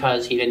 Was it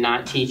because he did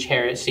not teach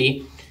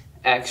heresy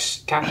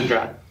ex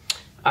cathedra?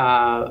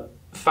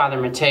 Father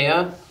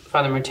Matteo,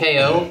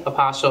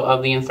 apostle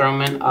of the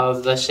enthronement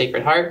of the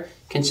Sacred Heart,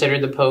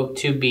 considered the Pope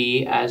to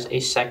be as a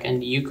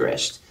second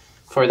Eucharist.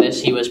 For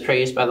this, he was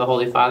praised by the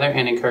Holy Father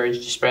and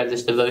encouraged to spread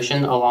this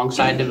devotion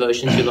alongside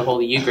devotion to the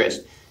Holy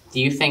Eucharist.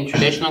 Do you think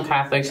traditional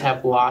Catholics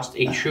have lost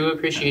a true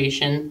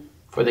appreciation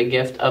for the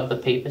gift of the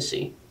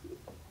papacy?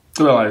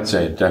 Well, I'd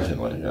say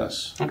definitely,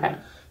 yes. Okay.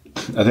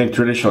 I think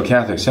traditional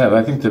Catholics have.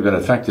 I think they've been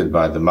affected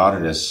by the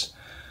modernists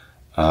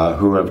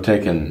who have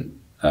taken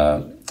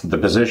the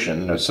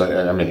position,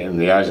 in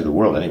the eyes of the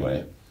world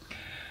anyway.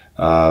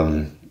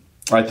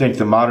 I think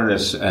the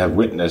modernists have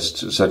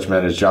witnessed such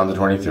men as John the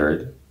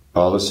 23rd,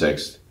 Paul VI,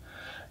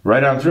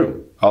 right on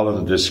through. All of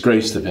them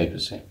disgrace the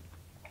papacy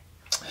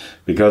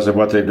because of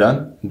what they've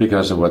done,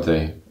 because of what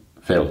they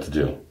failed to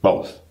do.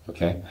 Both,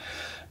 okay?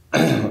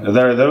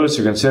 There are those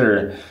who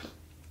consider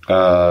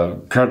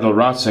Cardinal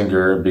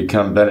Ratzinger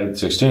become Benedict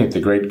XVI, the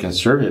great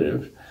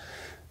conservative.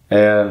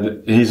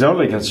 And he's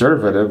only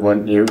conservative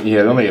he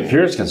only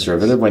appears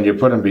conservative when you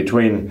put him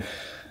between,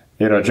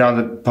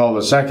 Paul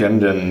II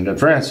and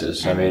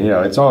Francis. I mean,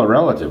 it's all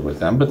relative with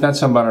them, but that's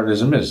how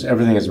modernism is.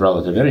 Everything is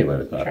relative anyway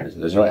with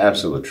modernism. There's no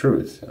absolute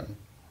truth.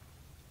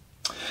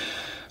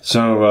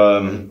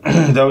 So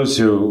those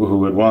who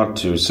would want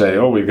to say,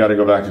 oh, we've got to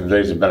go back to the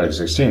days of Benedict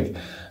XVI,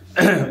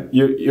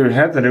 you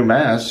have the new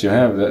Mass, you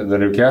have the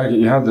new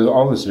catechism, you have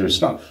all this new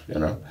stuff,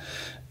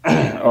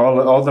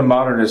 all the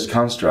modernist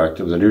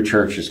construct of the new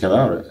church has come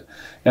out of it,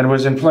 and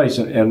was in place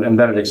in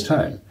Benedict's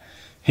time.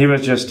 He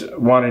was just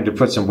wanting to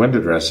put some window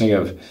dressing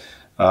of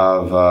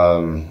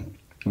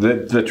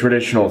the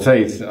traditional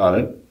faith on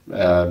it,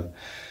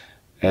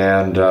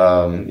 and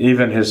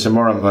even his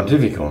Summorum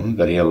Pontificum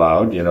that he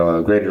allowed,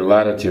 a greater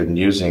latitude in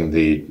using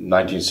the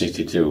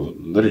 1962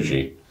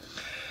 liturgy.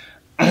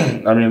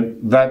 I mean,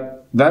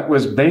 that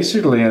was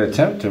basically an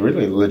attempt to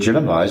really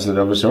legitimize the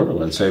Novus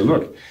Ordo and say,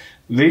 look,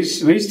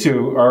 these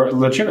two are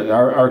legitimate,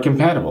 are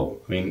compatible.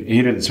 I mean,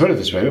 he didn't put it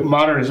this way, but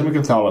modernism and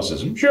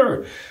Catholicism,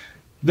 sure,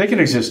 they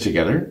can exist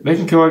together. They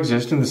can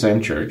coexist in the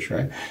same church,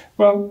 right?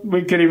 Well,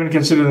 we could even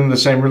consider them the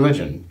same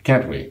religion,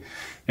 can't we?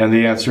 And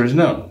the answer is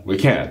no, we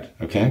can't,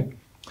 okay?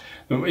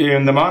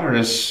 And the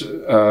modernists,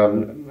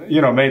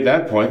 made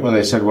that point when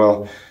they said,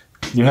 well,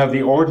 you have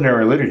the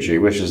ordinary liturgy,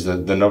 which is the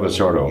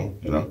Novus Ordo,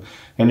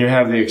 and you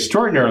have the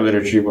extraordinary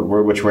liturgy,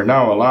 which we're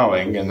now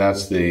allowing, and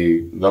that's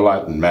the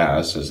Latin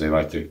Mass, as they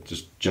like to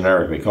just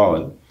generically call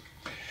it.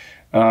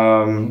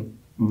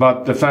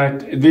 But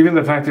even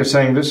the fact they're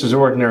saying this is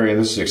ordinary and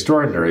this is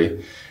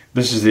extraordinary,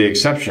 this is the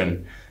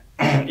exception,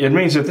 it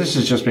means that this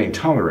is just being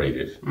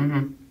tolerated,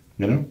 And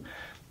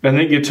then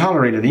you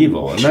tolerate an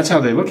evil, and that's how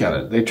they look at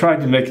it. They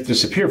tried to make it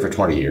disappear for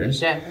 20 years.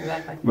 Yeah,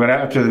 exactly. But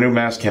after the new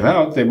Mass came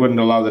out, they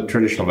wouldn't allow the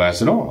traditional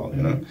Mass at all,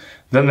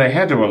 Then they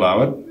had to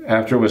allow it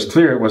after it was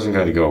clear it wasn't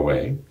going to go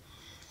away.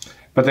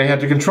 But they had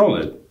to control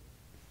it.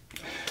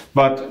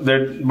 But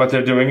what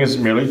they're doing is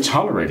merely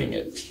tolerating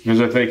it.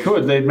 Because if they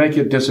could, they'd make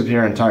it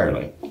disappear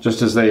entirely,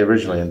 just as they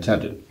originally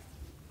intended.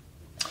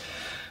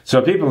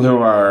 So people who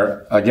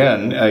are,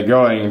 again,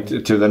 going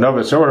to the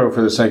Novus Ordo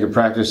for the sake of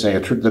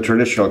practicing the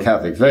traditional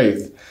Catholic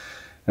faith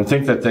and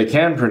think that they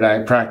can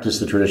practice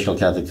the traditional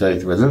Catholic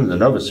faith within the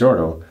Novus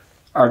Ordo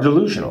are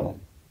delusional.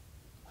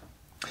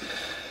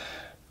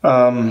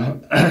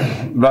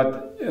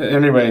 But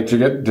anyway, to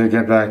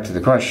get back to the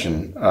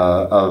question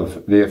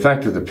of the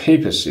effect of the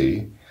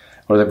papacy,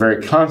 or the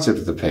very concept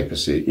of the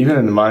papacy, even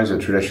in the minds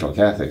of traditional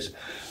Catholics,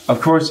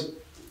 of course,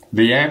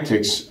 the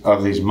antics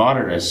of these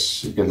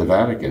modernists in the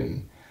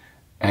Vatican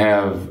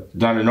have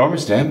done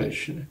enormous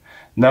damage,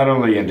 not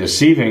only in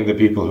deceiving the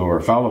people who are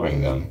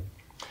following them,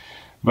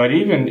 but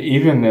even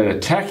in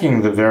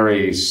attacking the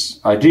very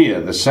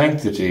idea, the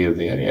sanctity of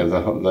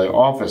the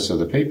office of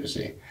the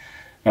papacy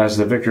as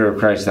the vicar of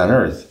Christ on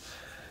earth,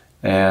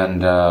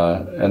 and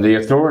the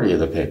authority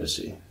of the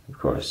papacy, of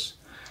course.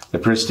 The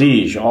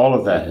prestige, all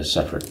of that has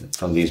suffered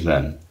from these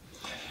men.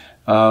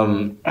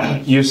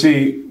 You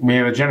see, we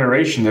have a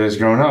generation that has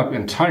grown up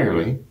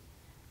entirely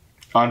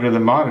under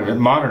the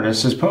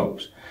modernists as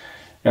popes.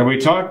 And we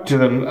talk to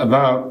them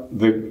about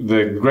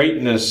the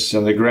greatness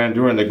and the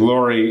grandeur and the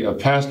glory of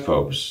past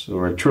popes, who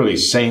were truly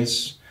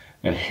saints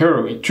and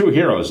true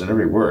heroes in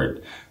every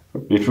word,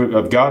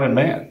 of God and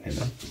man.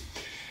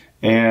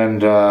 And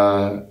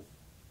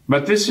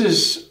but this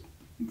is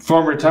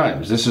former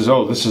times. This is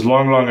old. This is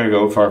long, long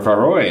ago, far,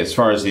 far away, as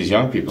far as these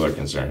young people are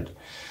concerned.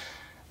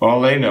 All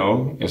they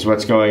know is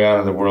what's going on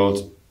in the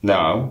world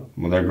now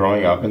when they're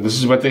growing up, and this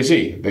is what they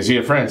see. They see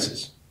a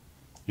Francis,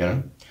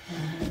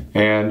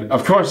 And,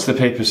 of course, the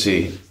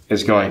papacy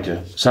is going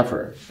to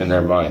suffer in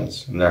their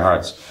minds, in their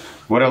hearts.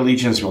 What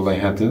allegiance will they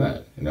have to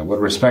that?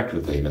 What respect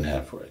would they even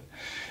have for it?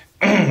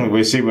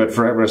 We see what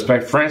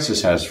respect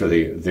Francis has for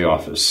the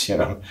office,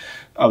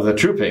 of the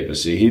true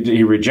papacy.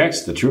 He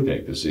rejects the true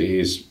papacy.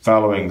 He's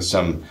following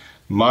some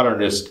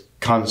modernist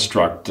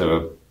construct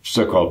of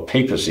so-called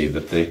papacy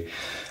that they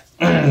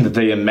that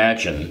they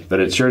imagine, but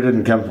it sure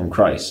didn't come from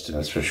Christ,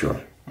 that's for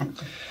sure.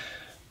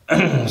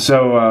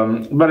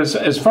 So, but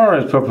as far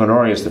as Pope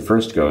Honorius I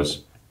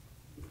goes,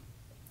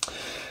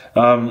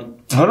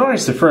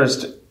 Honorius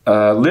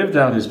I lived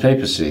out his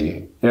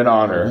papacy in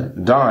honor,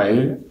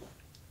 died,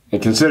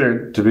 and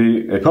considered to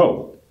be a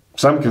pope.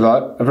 Some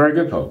thought a very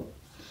good pope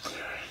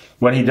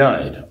when he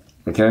died.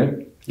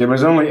 Okay, it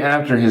was only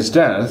after his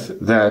death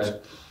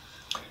that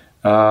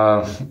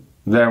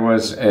there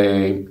was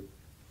a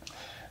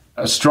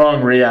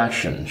strong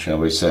reaction, shall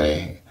we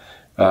say.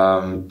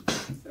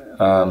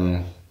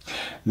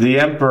 The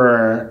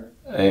emperor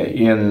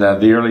in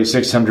the early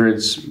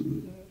 600s,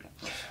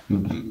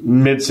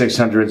 mid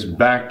 600s,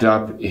 backed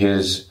up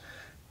his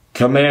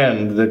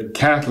command that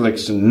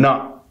Catholics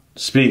not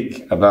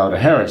speak about a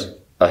heresy,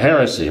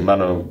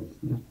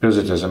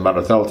 monophysitism,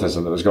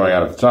 monothelitism that was going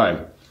on at the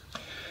time,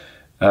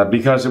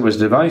 because it was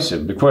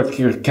divisive. Because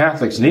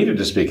Catholics needed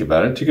to speak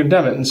about it, to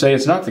condemn it and say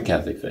it's not the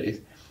Catholic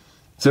faith.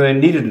 So they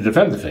needed to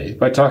defend the faith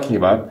by talking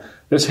about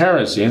this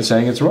heresy and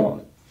saying it's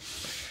wrong.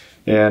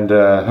 And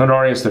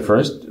Honorius I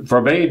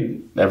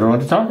forbade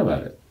everyone to talk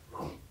about it.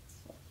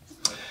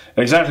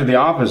 Exactly the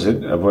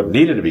opposite of what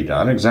needed to be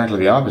done, exactly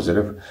the opposite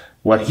of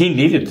what he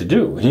needed to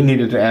do. He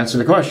needed to answer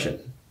the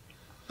question.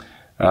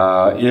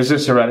 Is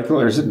this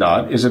heretical or is it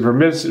not? Is it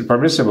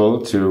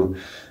permissible to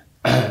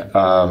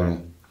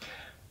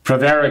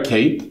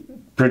prevaricate,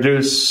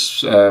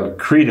 produce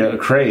creeds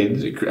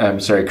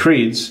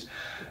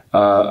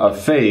of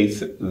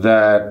faith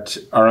that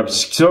are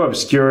so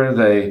obscure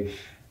they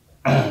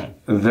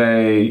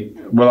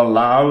will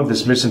allow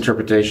this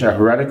misinterpretation, a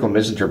heretical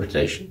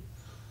misinterpretation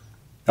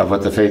of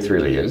what the faith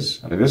really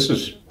is. I mean, this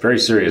is very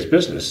serious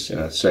business.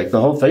 It's like the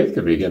whole faith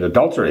could be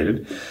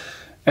adulterated,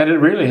 and it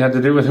really had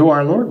to do with who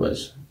our Lord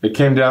was. It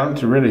came down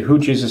to really who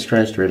Jesus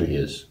Christ really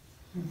is.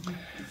 Mm-hmm.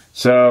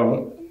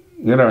 So,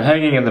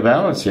 hanging in the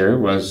balance here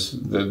was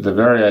the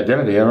very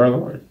identity of our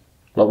Lord,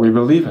 what we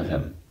believe of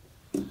him.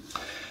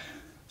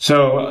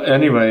 So,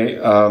 anyway,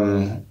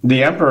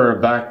 the emperor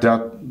backed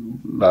up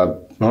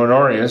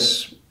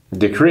Honorius'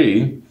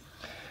 decree.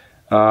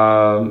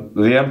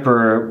 The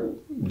emperor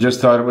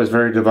just thought it was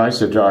very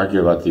divisive to argue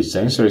about these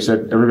things, so he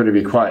said, everybody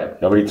be quiet.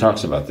 Nobody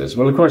talks about this.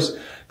 Well, of course,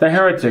 the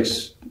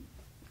heretics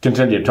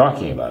continued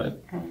talking about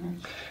it. Mm-hmm.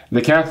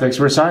 The Catholics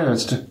were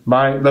silenced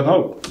by the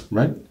Pope,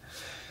 right?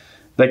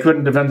 They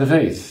couldn't defend the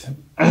faith,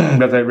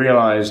 but they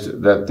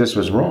realized that this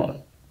was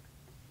wrong.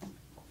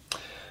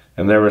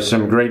 And there were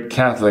some great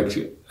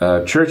Catholic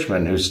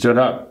churchmen who stood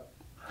up,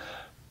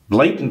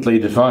 blatantly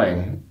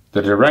defying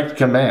the direct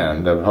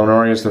command of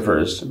Honorius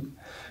I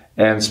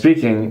and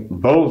speaking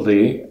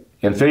boldly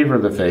in favor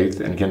of the faith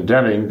and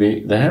condemning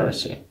the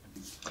heresy.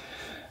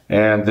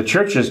 And the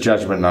Church's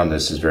judgment on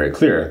this is very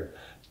clear.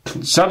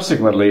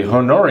 Subsequently,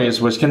 Honorius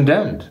was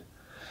condemned.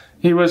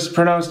 He was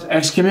pronounced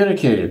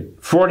excommunicated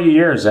 40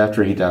 years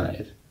after he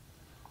died.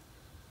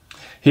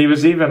 He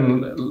was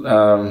even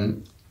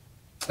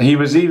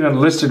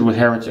listed with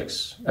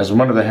heretics, as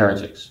one of the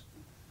heretics.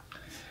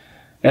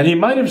 And he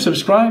might have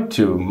subscribed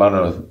to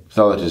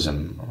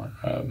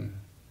monothelitism.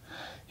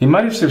 He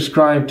might have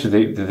subscribed to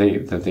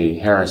the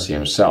heresy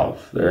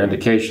himself. There are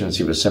indications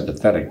he was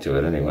sympathetic to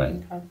it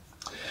anyway. Okay.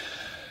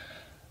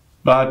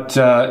 But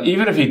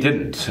even if he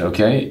didn't,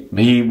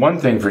 one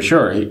thing for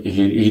sure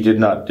he did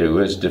not do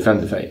is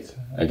defend the faith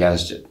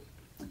against it.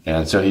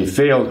 And so he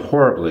failed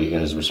horribly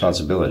in his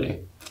responsibility.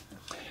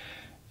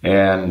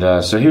 And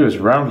so he was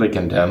roundly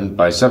condemned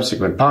by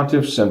subsequent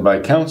pontiffs and by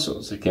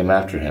councils that came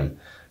after him,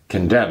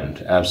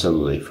 condemned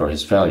absolutely for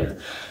his failure.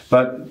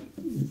 But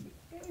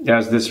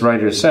as this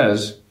writer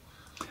says,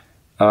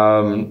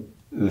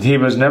 he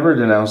was never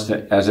denounced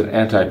as an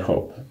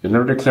anti-pope. He was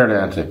never declared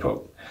an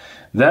anti-pope.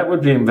 That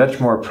would be much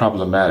more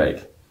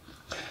problematic.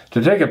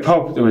 To take a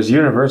pope that was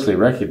universally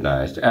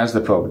recognized as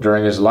the pope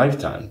during his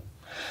lifetime,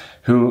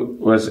 who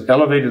was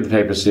elevated to the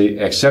papacy,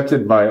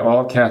 accepted by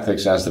all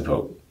Catholics as the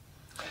pope,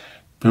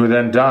 who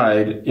then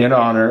died in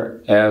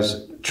honor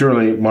as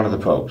truly one of the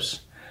popes,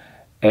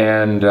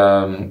 and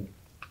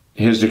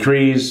his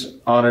decrees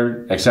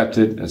honored,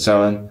 accepted, and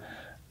so on,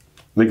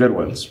 the good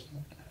ones.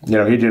 He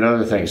did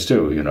other things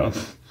too,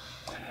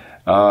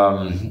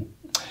 and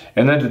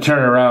then to turn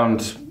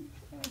around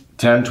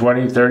 10,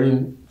 20,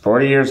 30,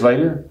 40 years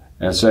later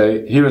and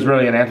say he was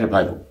really an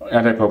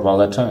anti-pope all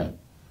that time.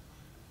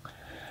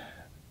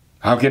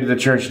 How could the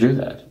Church do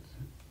that?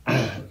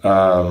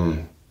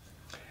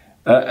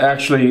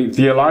 Actually,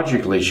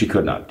 theologically, she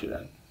could not do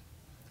that.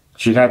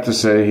 She'd have to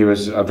say he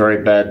was a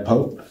very bad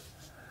pope.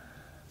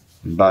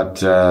 But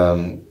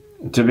the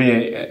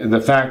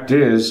fact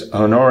is,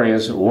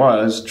 Honorius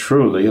was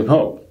truly a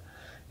pope.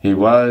 He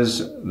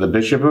was the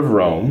Bishop of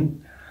Rome.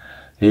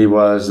 He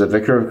was the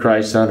Vicar of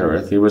Christ on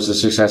earth. He was the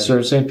successor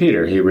of St.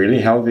 Peter. He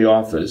really held the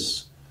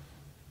office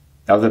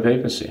of the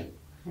papacy.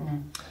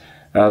 Mm-hmm.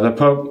 The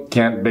Pope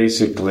can't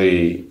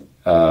basically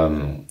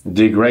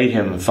degrade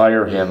him,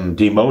 fire him,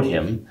 demote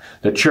him.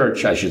 The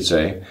church, I should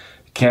say,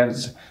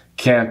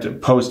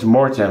 can't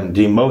post-mortem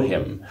demote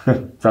him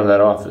from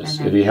that office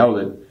if he held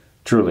it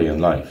truly in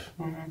life.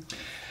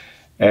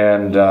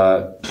 And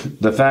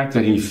the fact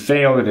that he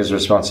failed in his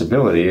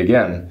responsibility,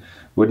 again,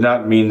 would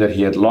not mean that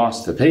he had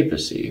lost the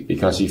papacy,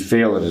 because he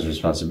failed in his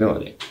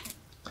responsibility.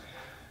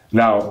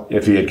 Now,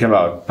 if he had come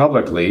out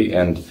publicly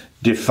and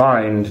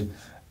defined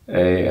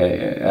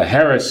a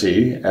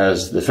heresy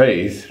as the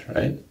faith,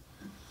 right,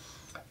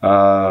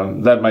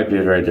 that might be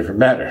a very different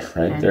matter,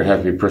 right? There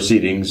have to be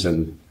proceedings,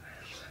 and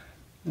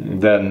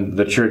then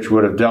the church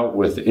would have dealt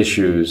with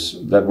issues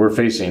that we're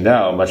facing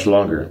now much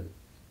longer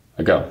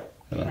ago.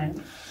 You know? Right.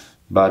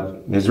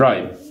 But he's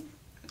right.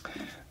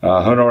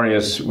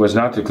 Honorius was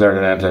not declared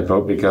an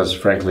anti-pope because,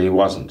 frankly, he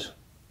wasn't.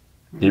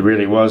 He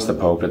really was the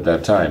pope at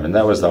that time, and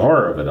that was the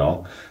horror of it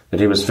all, that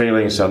he was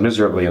failing so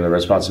miserably in the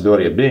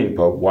responsibility of being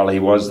pope while he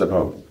was the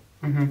pope.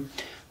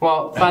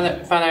 Well,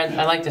 Father,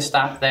 I'd like to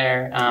stop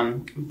there,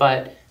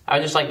 but I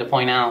would just like to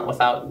point out,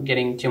 without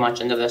getting too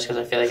much into this, because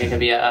I feel like it could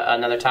be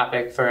another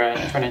topic for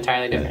an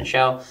entirely different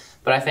show,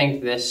 but I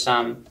think this,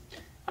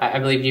 I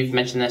believe you've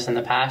mentioned this in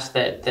the past,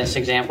 that this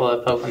example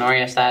of Pope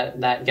Honorius,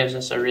 that gives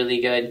us a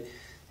really good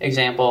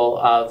example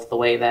of the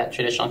way that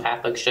traditional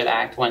Catholics should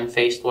act when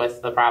faced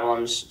with the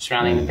problems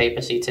surrounding the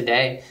papacy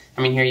today.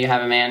 I mean, here you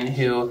have a man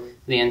who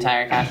the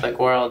entire Catholic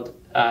world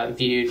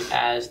viewed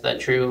as the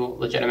true,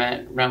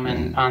 legitimate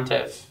Roman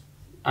pontiff,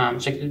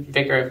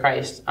 vicar of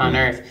Christ on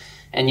earth,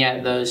 and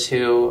yet those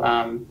who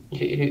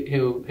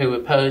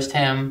opposed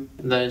him,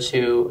 those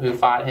who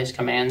fought his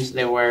commands,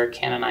 they were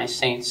canonized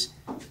saints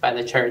by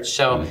the church.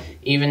 So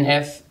even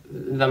if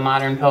the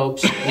modern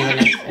popes, even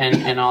if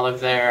in all of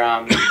their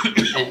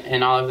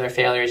in all of their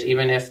failures,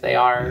 even if they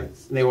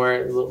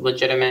were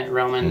legitimate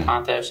Roman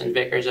pontiffs and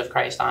vicars of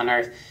Christ on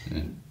earth,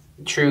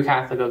 true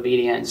Catholic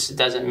obedience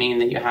doesn't mean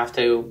that you have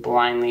to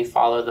blindly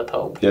follow the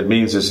Pope. It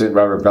means, as St.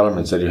 Robert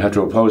Bellarmine said, you have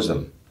to oppose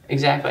them.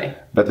 Exactly.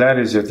 But that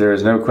is if there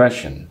is no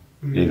question,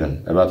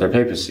 even, about their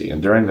papacy.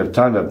 And during the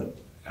time of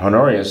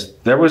Honorius,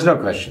 there was no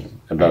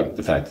question about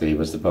the fact that he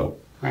was the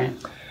Pope. Right.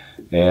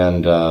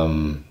 And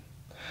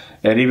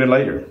even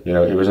later, you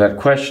know, it was not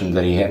questioned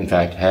that he, in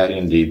fact, had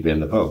indeed been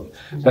the Pope.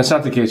 That's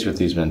not the case with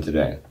these men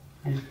today,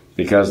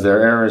 because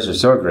their errors are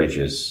so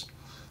egregious,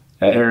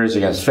 errors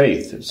against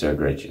faith are so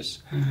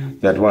egregious,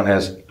 that one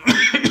has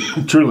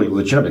truly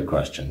legitimate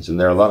questions, and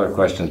there are a lot of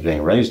questions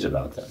being raised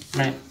about them.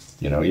 Right.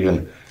 You know,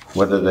 even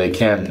whether they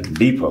can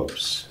be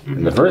popes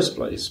in the first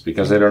place,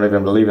 because they don't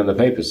even believe in the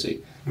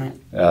papacy. Right.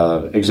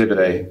 Exhibit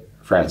A,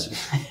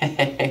 Francis.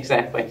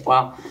 Exactly.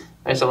 Well,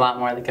 there's a lot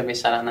more that could be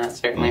said on that,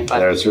 certainly. But,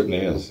 there certainly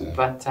is. Yeah.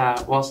 But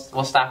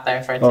we'll stop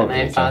there for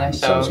tonight, Father.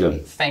 So sounds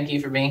good. Thank you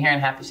for being here, and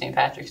happy St.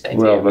 Patrick's Day to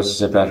Well, you. blessed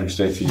St. Patrick's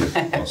Day to you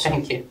also.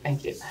 Thank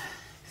you.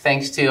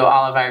 Thanks to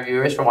all of our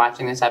viewers for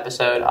watching this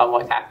episode of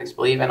What Catholics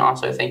Believe, and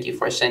also thank you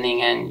for sending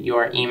in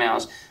your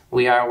emails.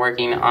 We are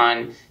working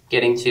on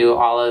getting to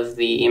all of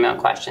the email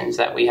questions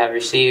that we have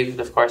received.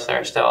 Of course, there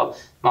are still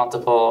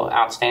multiple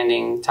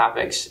outstanding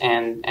topics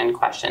and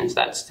questions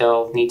that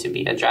still need to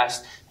be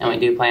addressed, and we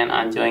do plan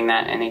on doing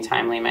that in a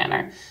timely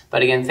manner.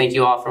 But again, thank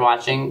you all for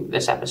watching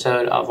this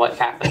episode of What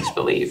Catholics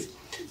Believe.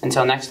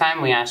 Until next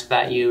time, we ask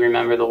that you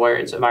remember the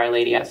words of Our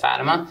Lady at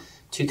Fatima,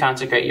 to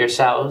consecrate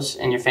yourselves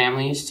and your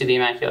families to the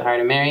Immaculate Heart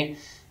of Mary,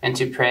 and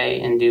to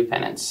pray and do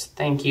penance.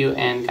 Thank you,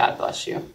 and God bless you.